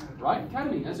 Ketamine, right?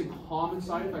 Ketamine, that's a common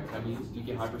side effect. That means you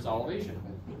get hypersalivation.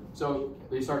 So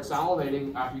they start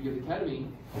salivating after you give the ketamine,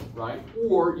 right?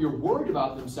 Or you're worried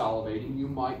about them salivating, you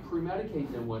might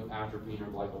pre-medicate them with atropine or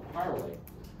glycopyrrolate.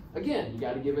 Again, you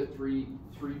got to give it three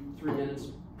minutes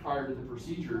prior to the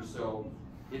procedure, so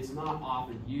it's not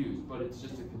often used, but it's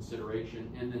just a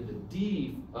consideration. And then the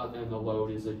D and the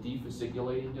load is a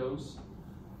defasciculating dose.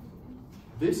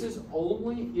 This is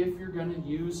only if you're going to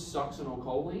use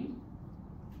succinylcholine,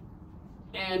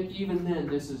 and even then,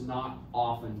 this is not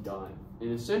often done.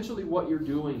 And essentially what you're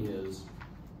doing is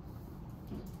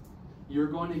you're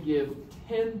going to give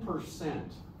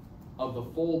 10% of the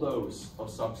full dose of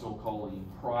succinylcholine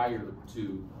prior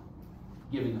to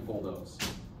giving the full dose.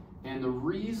 And the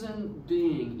reason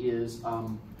being is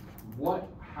what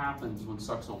happens when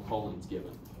succinylcholine is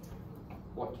given?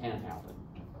 What can happen?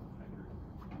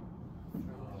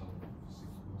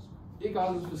 It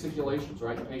causes fasciculations,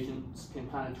 right? Patients can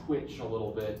kind of twitch a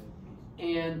little bit.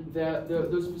 And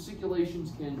those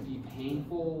fasciculations can be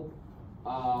painful,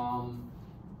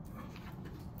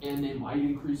 and they might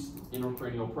increase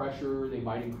intracranial pressure, they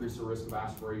might increase the risk of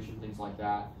aspiration, things like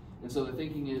that. And so the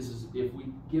thinking is if we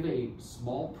give a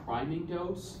small priming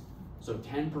dose, so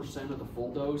 10% of the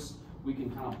full dose, we can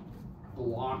kind of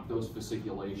block those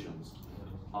fasciculations.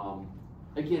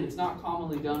 Again, it's not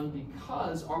commonly done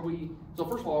because so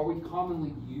first of all, are we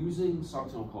commonly using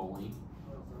succinylcholine?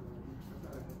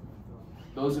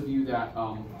 Those of you that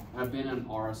have been in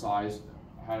RSIs,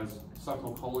 has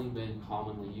succinylcholine been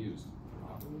commonly used?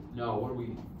 No, what are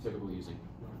we typically using?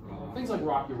 Things like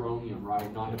rocuronium,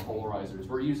 right? Non-depolarizers.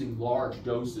 We're using large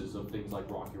doses of things like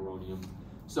rocuronium.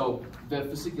 So the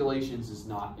fasciculations is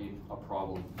not a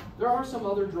problem. There are some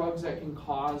other drugs that can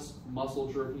cause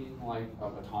muscle jerking, like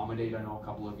etomidate. I know a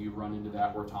couple of you run into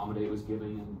that where etomidate was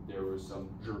given and there was some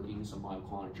jerking, some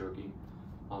myoclonic jerking.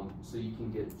 So you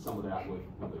can get some of that with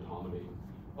etomidate.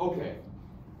 Okay,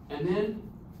 and then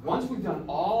once we've done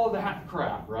all of that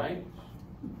crap, right?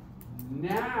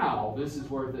 Now this is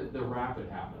where the rapid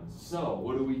happens. So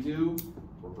what do?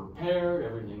 We're prepared,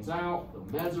 everything's out, the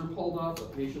meds are pulled up, the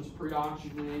patient's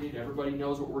pre-oxygenated, everybody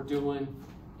knows what we're doing.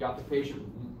 Got the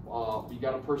patient, you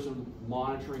got a person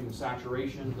monitoring the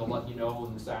saturation, they'll let you know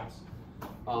when the sats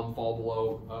fall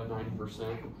below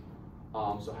 90%.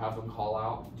 So have them call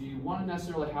out. Do you want to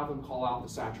necessarily have them call out the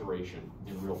saturation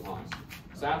in real time?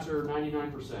 Sats are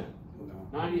 99%,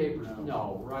 98%,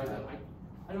 no, right?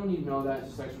 I don't need to know that, it's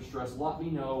just extra stress. Let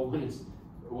me know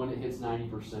when it hits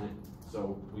 90%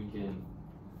 so we can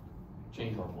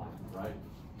change our plan, right?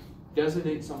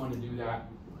 Designate someone to do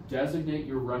that. Designate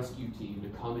your rescue team to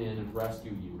come in and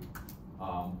rescue you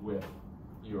with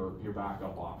your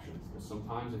backup options. Because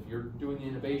sometimes if you're doing the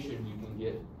intubation, you can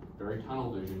get very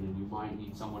tunnel vision and you might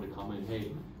need someone to come in,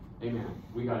 hey man,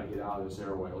 we got to get out of this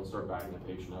airway. Let's start backing the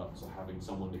patient up. So having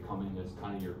someone to come in as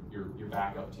kind of your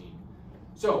backup team.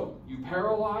 So you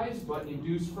paralyze but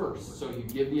induce first. So you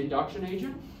give the induction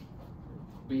agent,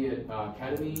 be it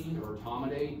ketamine or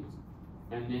etomidate,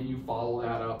 and then you follow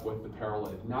that up with the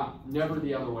paralytic. Never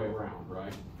the other way around,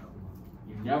 right?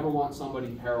 You never want somebody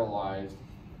paralyzed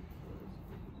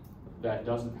that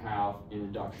doesn't have an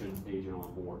induction agent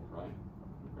on board, right?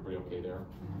 Everybody okay there?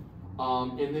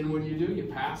 And then what do? You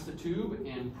pass the tube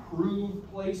and prove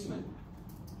placement.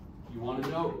 You want to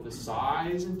note the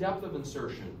size and depth of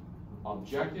insertion,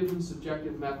 objective and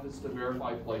subjective methods to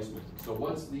verify placement. So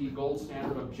what's the gold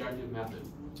standard objective method?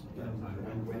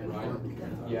 Right?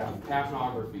 Yeah,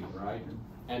 capnography, right?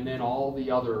 And then all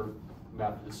the other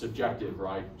methods, subjective,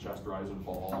 right? Chest rise and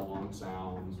fall, lung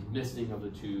sounds, misting of the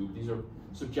tube. These are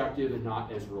subjective and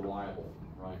not as reliable,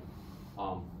 right?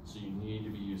 So you need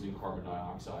to be using carbon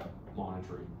dioxide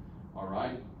monitoring. All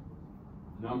right?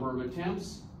 Number of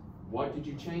attempts. What did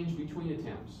you change between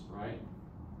attempts, right?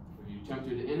 If You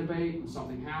attempted to intubate and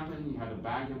something happened, you had to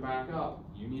bag them back up.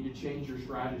 You need to change your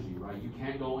strategy, right? You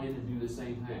can't go in and do the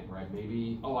same thing, right?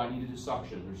 Maybe, oh, I need to do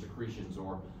suction, there's secretions,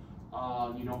 or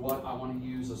you know what, I want to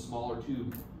use a smaller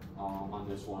tube on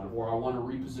this one, or I want to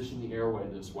reposition the airway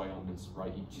this way on this,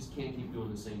 right? You just can't keep doing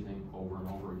the same thing over and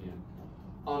over again.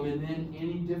 And then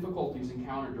any difficulties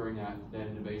encountered during that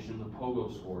intubation, the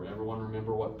POGO score. Everyone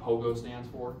remember what POGO stands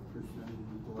for?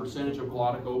 Percentage of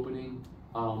glottic opening.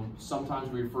 Sometimes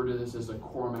we refer to this as a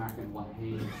Cormack and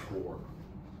Lehane score,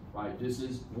 right? This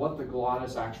is what the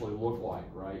glottis actually look like,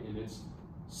 right? And it's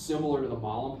similar to the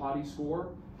Mallampati score,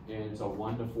 and it's a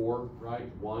 1 to 4,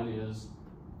 right? 1 is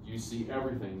you see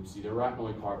everything. You see the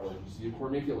arachnoid cartilage, you see the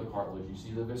cornicular cartilage, you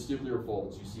see the vestibular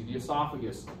folds, you see the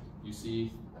esophagus, you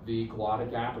see the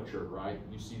glottic aperture, right?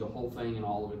 You see the whole thing in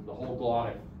all of it, the whole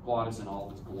glottis in all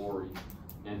of its glory.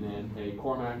 And then a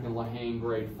Cormack and Lehane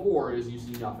grade 4 is you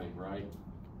see nothing, right?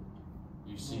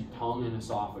 You see tongue and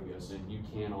esophagus, and you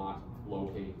cannot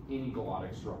locate any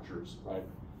glottic structures, right?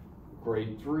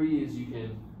 Grade 3 is you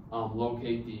can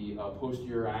locate the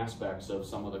posterior aspects of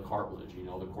some of the cartilage, you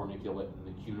know, the corniculate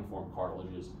and the cuneiform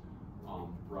cartilages,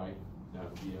 right? That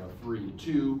would be 3.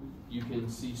 2, you can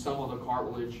see some of the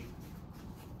cartilage.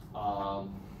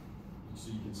 So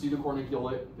you can see the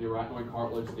corniculate, the arachnoid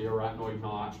cartilage, the arachnoid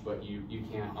notch, but you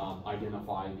can't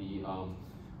identify the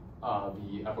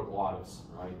epiglottis,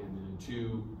 right? And then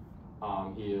 2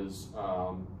 is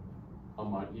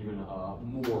even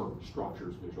more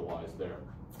structures visualized there.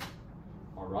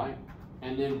 All right,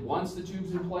 and then once the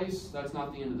tube's in place, that's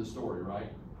not the end of the story,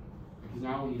 right? Because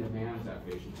now we need to manage that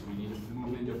patient, so we need to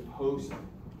move into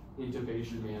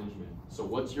post-intubation management. So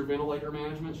what's your ventilator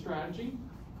management strategy?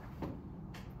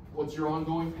 What's your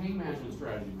ongoing pain management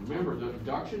strategy? Remember, the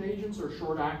induction agents are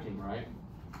short-acting, right?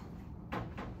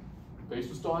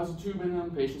 Patient still has a tube in them,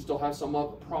 patient still has some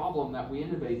problem that we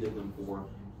intubated them for.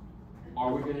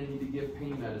 Are we going to need to give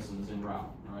pain medicines en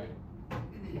route, right?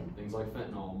 Things like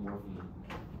fentanyl, morphine.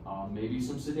 Maybe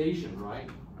some sedation, right?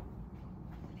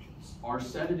 Are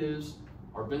sedatives,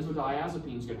 are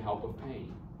benzodiazepines going to help with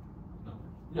pain?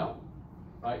 No,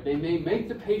 right? They may make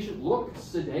the patient look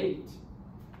sedate,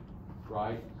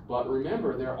 right? But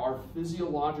remember, there are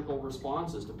physiological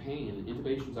responses to pain, and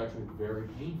intubation is actually very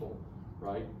painful,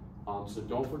 right? So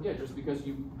don't forget, just because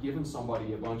you've given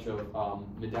somebody a bunch of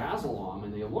midazolam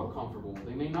and they look comfortable,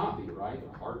 they may not be, right?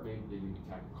 Their heart they may be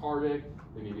tachycardic,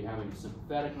 they may be having a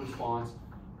sympathetic response.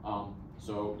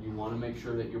 So you want to make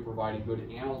sure that you're providing good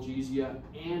analgesia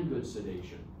and good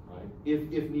sedation, right?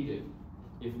 If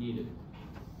needed,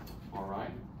 all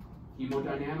right?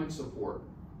 Hemodynamic support.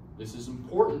 This is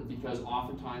important because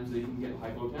oftentimes they can get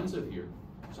hypotensive here.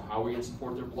 So how are we going to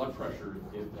support their blood pressure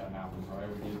if that happens, right?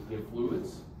 Are we going to give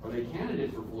fluids? Are they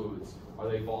candidate for fluids? Are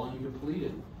they volume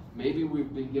depleted? Maybe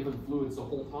we've been given fluids the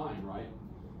whole time, right?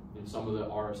 In some of the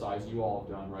RSIs you all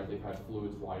have done, right? They've had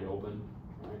fluids wide open,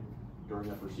 right? During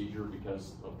that procedure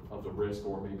because of the risk,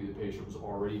 or maybe the patient was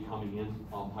already coming in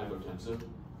hypotensive.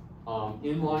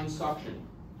 Inline suction.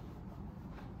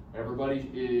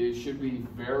 Everybody should be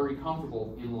very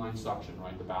comfortable inline suction,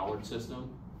 right? The Ballard system,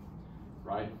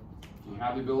 right? If you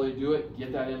have the ability to do it,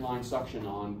 get that inline suction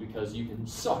on, because you can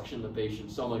suction the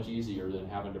patient so much easier than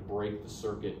having to break the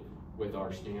circuit with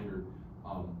our standard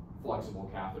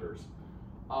flexible catheters.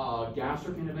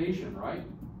 Gastric intubation, right?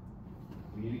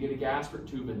 We need to get a gastric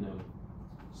tube in them,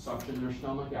 suction their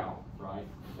stomach out, right?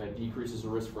 That decreases the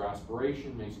risk for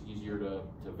aspiration, makes it easier to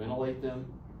ventilate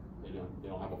them. They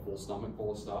don't have a full stomach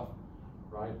full of stuff,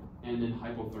 right? And then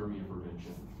hypothermia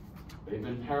prevention. They've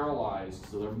been paralyzed,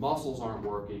 so their muscles aren't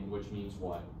working, which means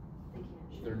what?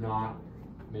 They're not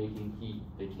making heat.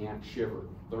 They can't shiver.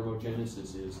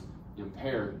 Thermogenesis is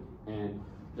impaired, and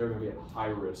they're going to be at high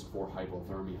risk for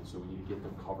hypothermia. So we need to get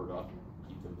them covered up,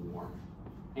 keep them warm.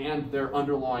 And their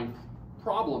underlying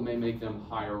problem may make them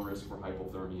higher risk for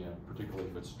hypothermia, particularly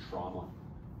if it's trauma.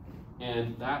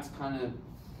 And that's kind of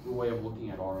the way of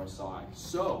looking at RSI.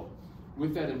 So,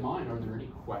 with that in mind, are there any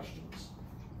questions?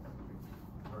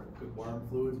 Could warm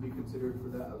fluids be considered for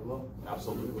that as well?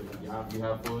 Absolutely. Yeah, if you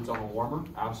have fluids on a warmer,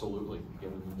 absolutely.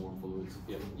 Give them warm fluids,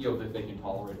 that they can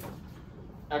tolerate them.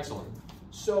 Excellent.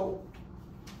 So,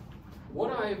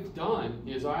 what I've done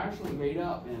is I actually made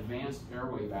up an advanced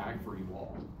airway bag for you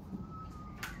all.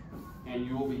 And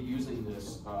you will be using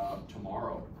this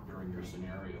tomorrow during your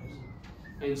scenarios.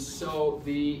 And so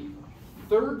the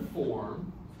third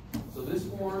form, so this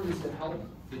form is to help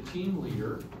the team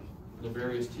leader, the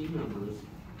various team members,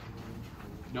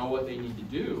 know what they need to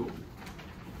do,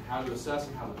 how to assess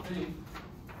and how to think.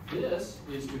 This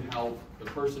is to help the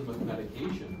person with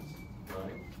medications,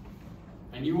 right?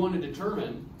 And you want to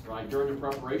determine right, during the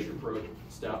preparation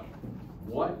step,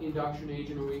 what induction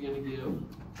agent are we going to give?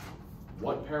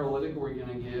 What paralytic are we going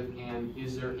to give? And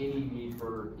is there any need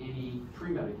for any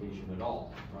pre-medication at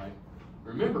all, right?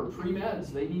 Remember,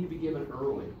 pre-meds, they need to be given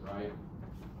early, right?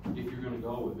 If you're going to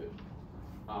go with it.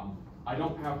 I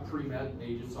don't have pre-med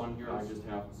agents on here. I just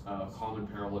have common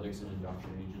paralytics and induction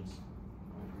agents.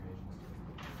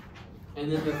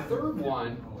 And then the third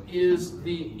one is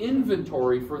the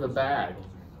inventory for the bag.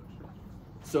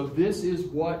 So this is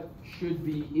what should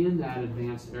be in that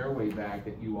advanced airway bag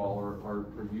that you all are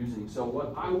using. So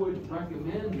what I would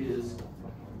recommend is,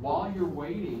 while you're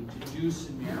waiting to do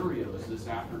scenarios this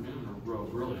afternoon, or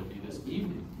really it'll be this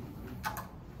evening,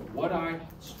 what I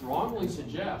strongly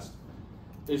suggest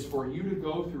is for you to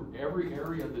go through every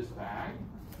area of this bag,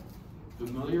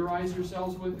 familiarize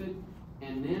yourselves with it,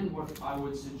 and then what I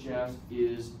would suggest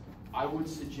is, I would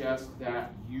suggest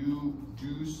that you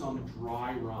do some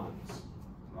dry runs,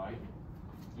 right?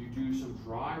 You do some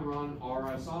dry run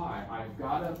RSI. I've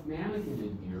got a mannequin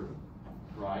in here,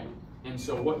 right? And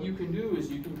so what you can do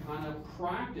is you can kind of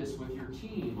practice with your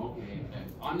team. Okay,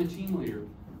 I'm the team leader.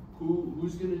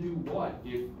 Who's going to do what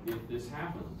if this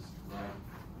happens, right?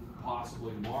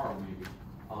 Possibly tomorrow, maybe.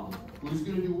 Who's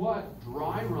going to do what?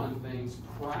 Dry run things,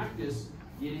 practice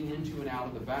getting into and out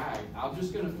of the bag. I'm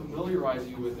just going to familiarize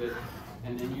you with it,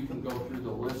 and then you can go through the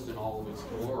list in all of its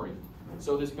glory.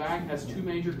 So this bag has two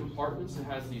major compartments. It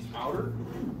has these outer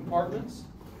compartments,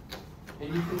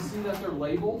 and you can see that they're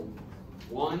labeled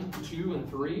 1, 2, and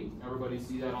 3. Everybody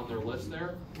see that on their list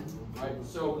there? Right.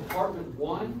 So compartment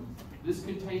 1, this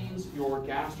contains your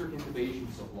gastric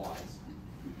intubation supplies.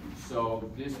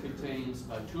 So this contains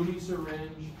a tubing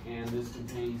syringe, and this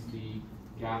contains the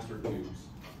gastric tubes.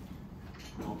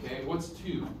 Okay, what's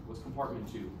 2? What's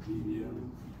compartment 2? BBM.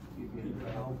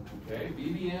 Okay,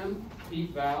 BBM,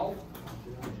 PEEP valve,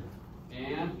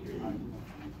 and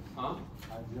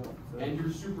and your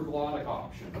supraglottic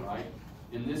option, right?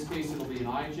 In this case, it'll be an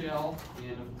eye gel,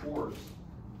 and of course,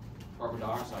 carbon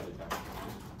dioxide detector.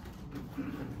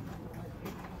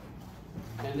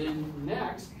 And then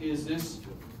next is this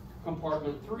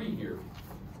compartment 3 here.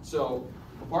 So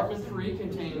compartment 3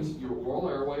 contains your oral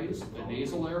airways, a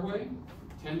nasal airway,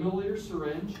 10 milliliter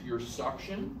syringe, your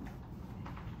suction,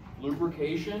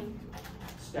 lubrication,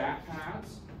 stat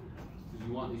pads, because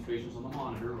you want these patients on the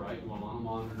monitor, right? You want them on the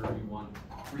monitor,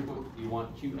 you want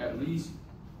at least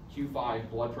Q5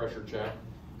 blood pressure check.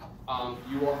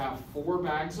 You will have 4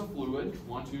 bags of fluid,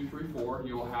 1, 2, 3, 4.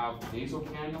 You will have nasal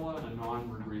cannula and a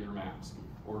non-rebreather mask,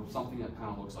 or something that kind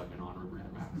of looks like a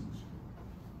non-rebreather mask.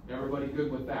 Everybody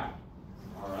good with that?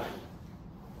 All right.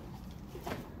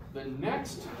 The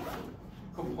next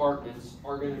compartments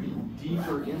are going to be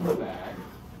deeper in the bag.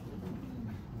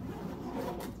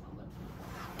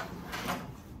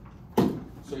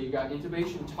 So you got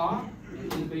intubation top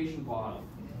and intubation bottom.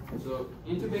 So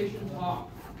intubation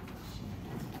top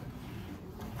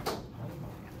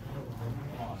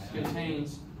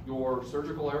contains your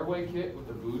surgical airway kit with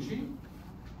a bougie.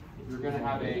 You're going to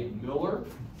have a Miller.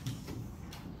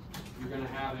 You're going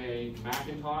to have a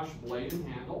Macintosh blade and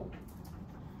handle.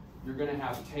 You're going to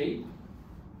have tape.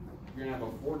 You're going to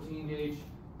have a 14-gauge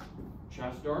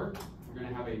chest dart. You're going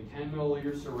to have a 10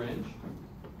 milliliter syringe.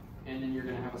 And then you're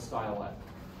going to have a stylet.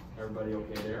 Everybody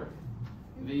okay there?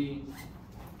 The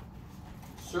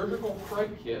surgical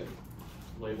Craig kit,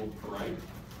 labeled Craig,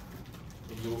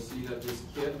 and you'll see that this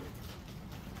kit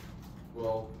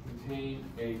will contain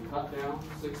a cut-down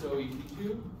 6.0 ET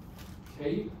tube,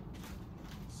 tape,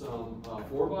 some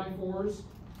 4x4s,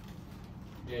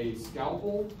 a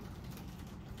scalpel,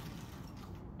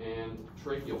 and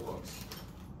tracheal hooks.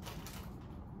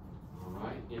 All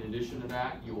right. In addition to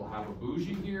that, you will have a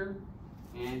bougie here,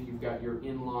 and you've got your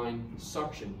inline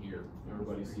suction here.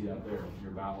 Everybody see that there?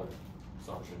 Your ballot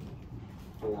suction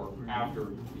for after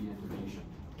the intubation.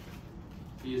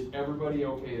 Is everybody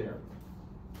okay there?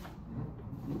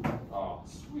 Oh,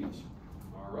 sweet.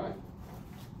 All right.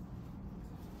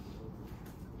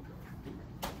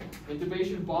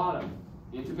 Intubation bottom.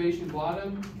 Intubation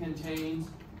bottom contains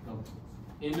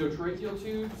endotracheal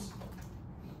tubes,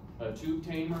 a tube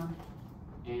tamer,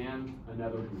 and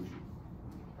another bougie.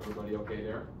 Everybody okay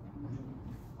there?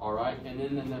 All right, and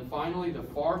then finally, the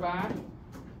far back,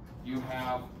 you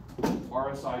have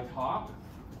RSI top.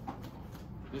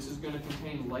 This is going to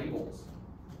contain labels.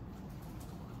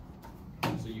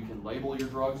 So you can label your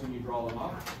drugs when you draw them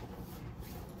up.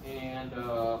 And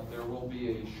there will be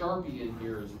a Sharpie in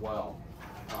here as well.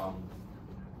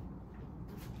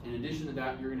 In addition to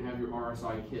that, you're going to have your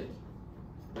RSI kit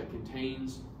that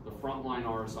contains the frontline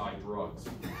RSI drugs,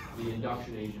 the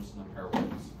induction agents, and the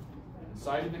paralytics.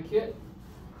 Inside of the kit,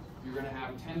 you're going to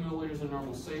have 10 milliliters of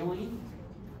normal saline.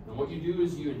 And what you do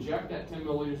is you inject that 10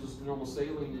 milliliters of normal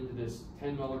saline into this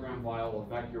 10 milligram vial of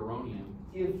vecuronium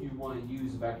if you want to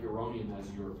use vecuronium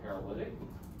as your paralytic.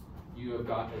 You have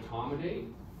got etomidate,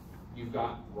 you've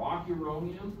got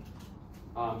rocuronium,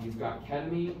 you've got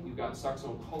ketamine, you've got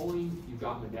succinylcholine, you've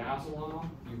got midazolam,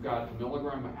 you've got a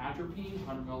milligram of atropine,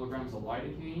 100 milligrams of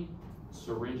lidocaine,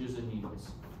 syringes and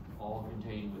needles, all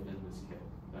contained within this kit.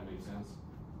 That makes sense?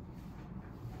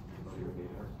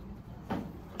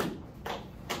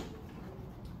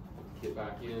 Get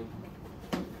back in.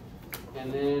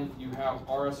 And then you have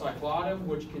RSI Claudum,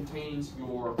 which contains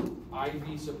your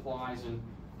IV supplies, and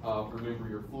remember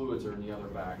your fluids are in the other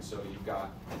bag. So you've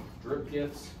got drip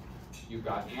kits, you've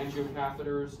got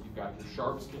angiocatheters, you've got your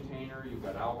sharps container, you've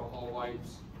got alcohol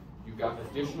wipes, you've got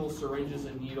additional syringes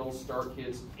and needles, start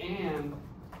kits, and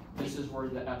this is where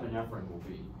the epinephrine will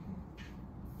be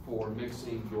for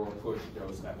mixing your push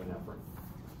dose epinephrine.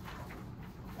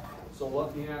 So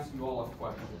let me ask you all a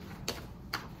question.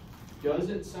 Does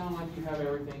it sound like you have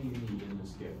everything you need in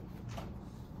this kit?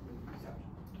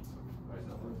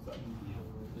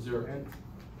 Is there?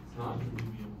 Huh?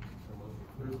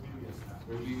 There's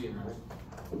BBM, right?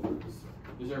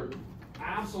 Is there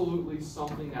absolutely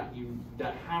something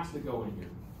that has to go in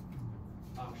here?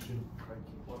 Oxygen.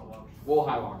 We'll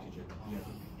have oxygen. Yeah.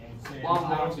 Lots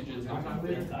of oxygen is not going to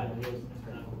be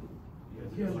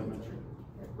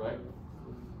right?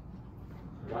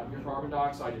 You got your carbon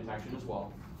dioxide detection as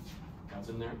well. That's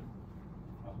in there.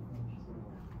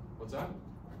 What's that?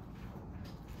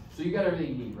 So you got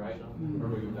everything you need, right?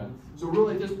 Everybody with that? So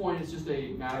really at this point, it's just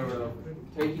a matter of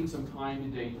taking some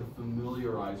time today to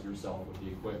familiarize yourself with the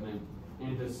equipment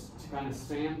and to kind of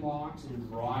sandbox and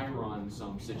dry run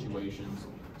some situations,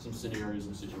 some scenarios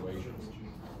and situations.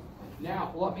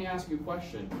 Now, let me ask you a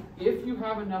question. If you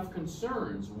have enough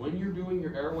concerns when you're doing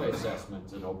your airway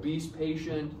assessments, an obese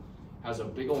patient has a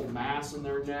big old mass in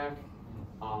their neck,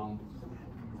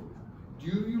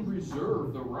 do you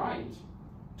reserve the right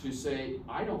to say,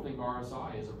 I don't think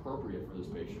RSI is appropriate for this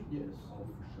patient? Yes.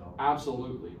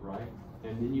 Absolutely, right?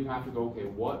 And then you have to go, okay,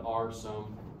 what are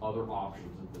some other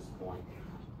options at this point?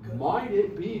 Might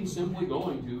it be simply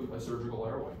going to a surgical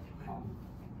airway?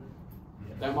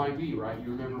 That might be, right? You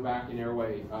remember back in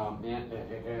airway and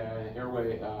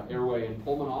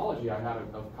pulmonology, I had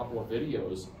a couple of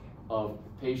videos of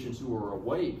patients who were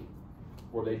awake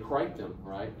where they criked them,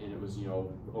 right? And it was, you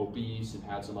know, obese and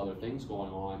had some other things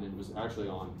going on, and it was actually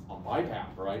on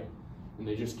BiPAP, right? And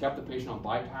they just kept the patient on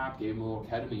BiPAP, gave him a little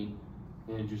ketamine,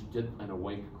 and just did an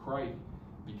awake crike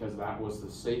because that was the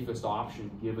safest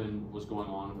option given what was going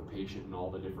on with the patient and all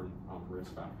the different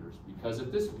risk factors. Because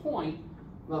at this point,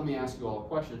 let me ask you all a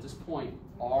question. At this point,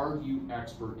 are you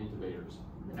expert intubators?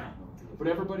 No. But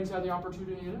everybody's had the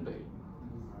opportunity to intubate.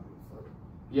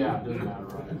 Yeah, it doesn't matter,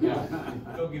 right? Yeah.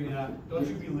 Don't give me that. Don't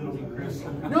you belittle me, Chris.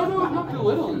 No, I'm not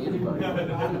belittling anybody.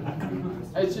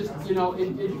 It's just, you know,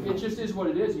 it just is what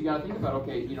it is. You got to think about,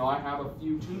 okay, you know, I have a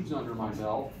few tubes under my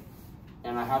belt,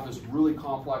 and I have this really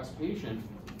complex patient.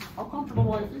 How comfortable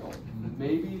do I feel?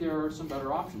 Maybe there are some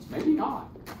better options. Maybe not.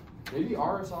 Maybe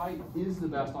RSI is the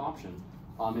best option.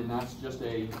 And that's just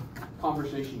a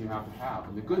conversation you have to have.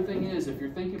 And the good thing is, if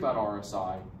you're thinking about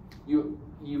RSI, you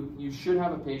should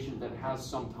have a patient that has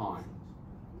some time.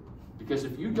 Because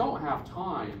if you don't have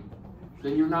time,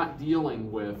 then you're not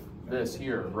dealing with this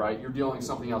here, right? You're dealing with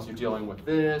something else. You're dealing with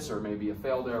this, or maybe a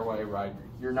failed airway, right?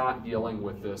 You're not dealing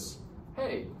with this,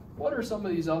 hey, what are some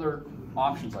of these other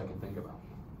options I can think about?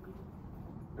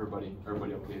 Everybody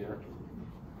okay there?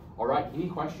 All right, any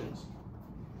questions?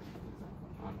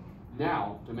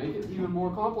 Now, to make it even more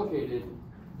complicated,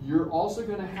 you're also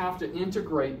going to have to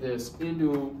integrate this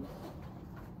into,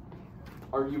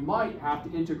 or you might have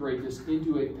to integrate this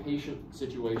into a patient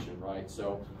situation, right?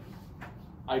 So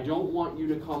I don't want you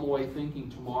to come away thinking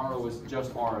tomorrow is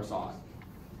just RSI.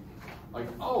 Like,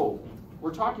 oh,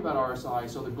 we're talking about RSI,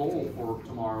 so the goal for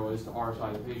tomorrow is to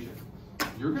RSI the patient.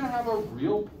 You're going to have a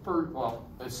real,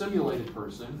 a simulated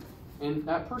person, and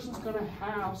that person's going to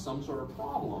have some sort of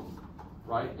problem.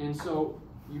 Right? And so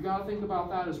you got to think about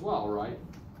that as well, right?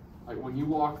 Like when you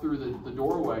walk through the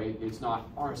doorway, it's not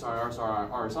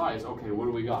RSI, it's okay, what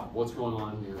do we got? What's going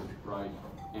on here, right?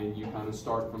 And you kind of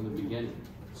start from the beginning.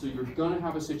 So you're going to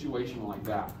have a situation like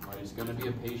that, right? It's going to be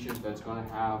a patient that's going to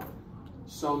have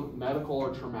some medical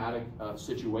or traumatic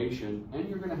situation, and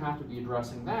you're going to have to be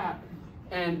addressing that.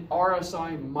 And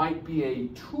RSI might be a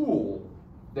tool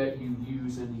that you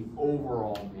use in the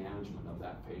overall management of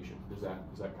that patient. Does that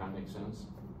kind of make sense?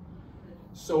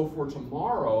 So for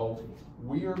tomorrow,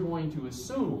 we are going to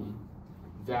assume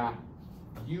that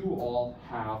you all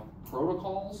have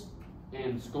protocols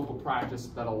and scope of practice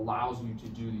that allows you to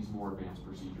do these more advanced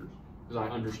procedures. Because I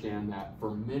understand that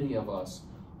for many of us,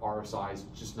 RSI is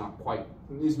just not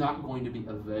going to be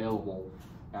available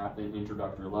at an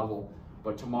introductory level.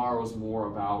 But tomorrow is more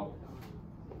about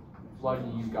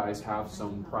letting you guys have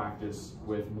some practice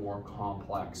with more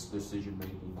complex decision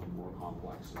making and more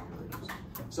complex scenarios.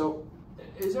 So,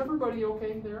 is everybody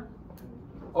okay there?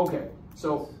 Okay,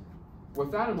 so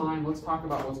with that in mind, let's talk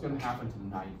about what's going to happen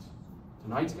tonight.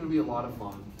 Tonight's going to be a lot of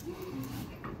fun.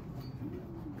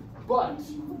 But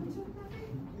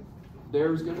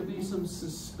there's going to be some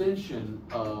suspension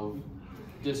of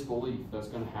disbelief that's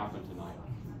going to happen tonight.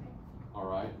 All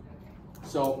right?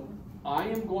 So I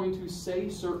am going to say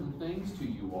certain things to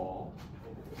you all.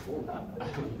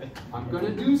 I'm going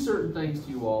to do certain things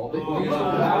to you all.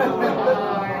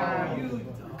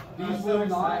 These will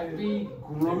not be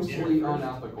grossly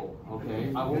unethical,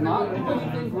 okay? I will not do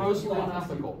anything grossly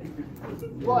unethical.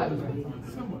 But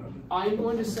I'm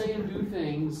going to say and do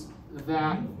things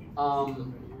that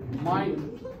might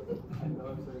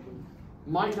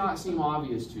not seem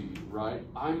obvious to you, right?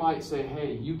 I might say,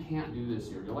 hey, you can't do this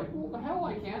here. You're like, well, the hell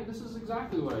I can't. This is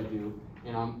exactly what I do.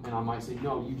 And I might say,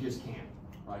 no, you just can't,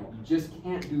 right? You just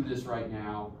can't do this right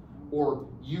now, or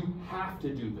you have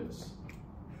to do this,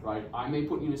 right? I may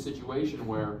put you in a situation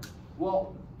where,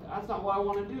 well, that's not what I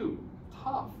want to do.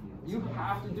 Tough. You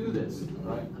have to do this,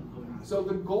 right? So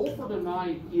the goal for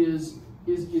tonight is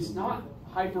not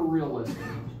hyper-realistic.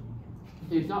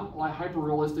 It's not like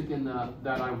hyper-realistic in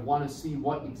that I want to see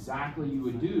what exactly you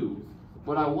would do,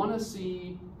 but I want to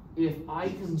see if I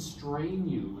constrain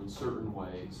you in certain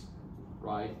ways,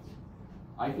 right?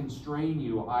 I constrain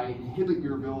you, I inhibit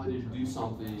your ability to do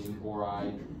something, or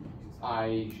I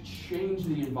change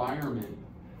the environment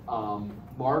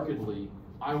markedly.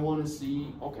 I want to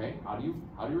see, okay, how do you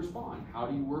respond? How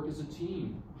do you work as a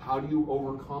team? How do you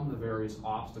overcome the various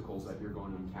obstacles that you're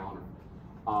going to encounter?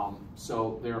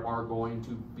 So there are going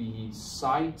to be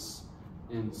sights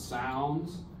and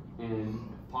sounds and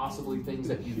possibly things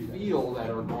that you feel that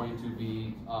are going to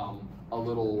be a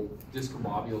little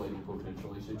discombobulating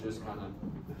potentially. So just kind of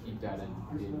keep that in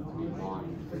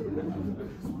mind.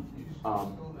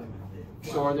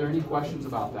 So are there any questions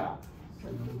about that?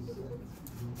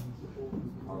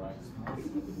 All right.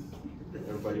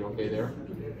 Everybody okay there?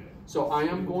 So I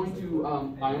am going to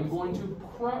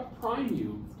prime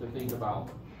you to think about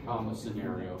a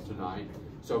scenario tonight.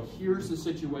 So here's the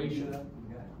situation,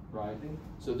 right?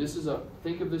 So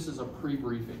think of this as a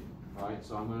pre-briefing, right?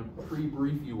 So I'm going to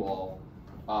pre-brief you all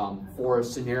for a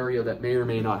scenario that may or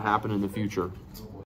may not happen in the future.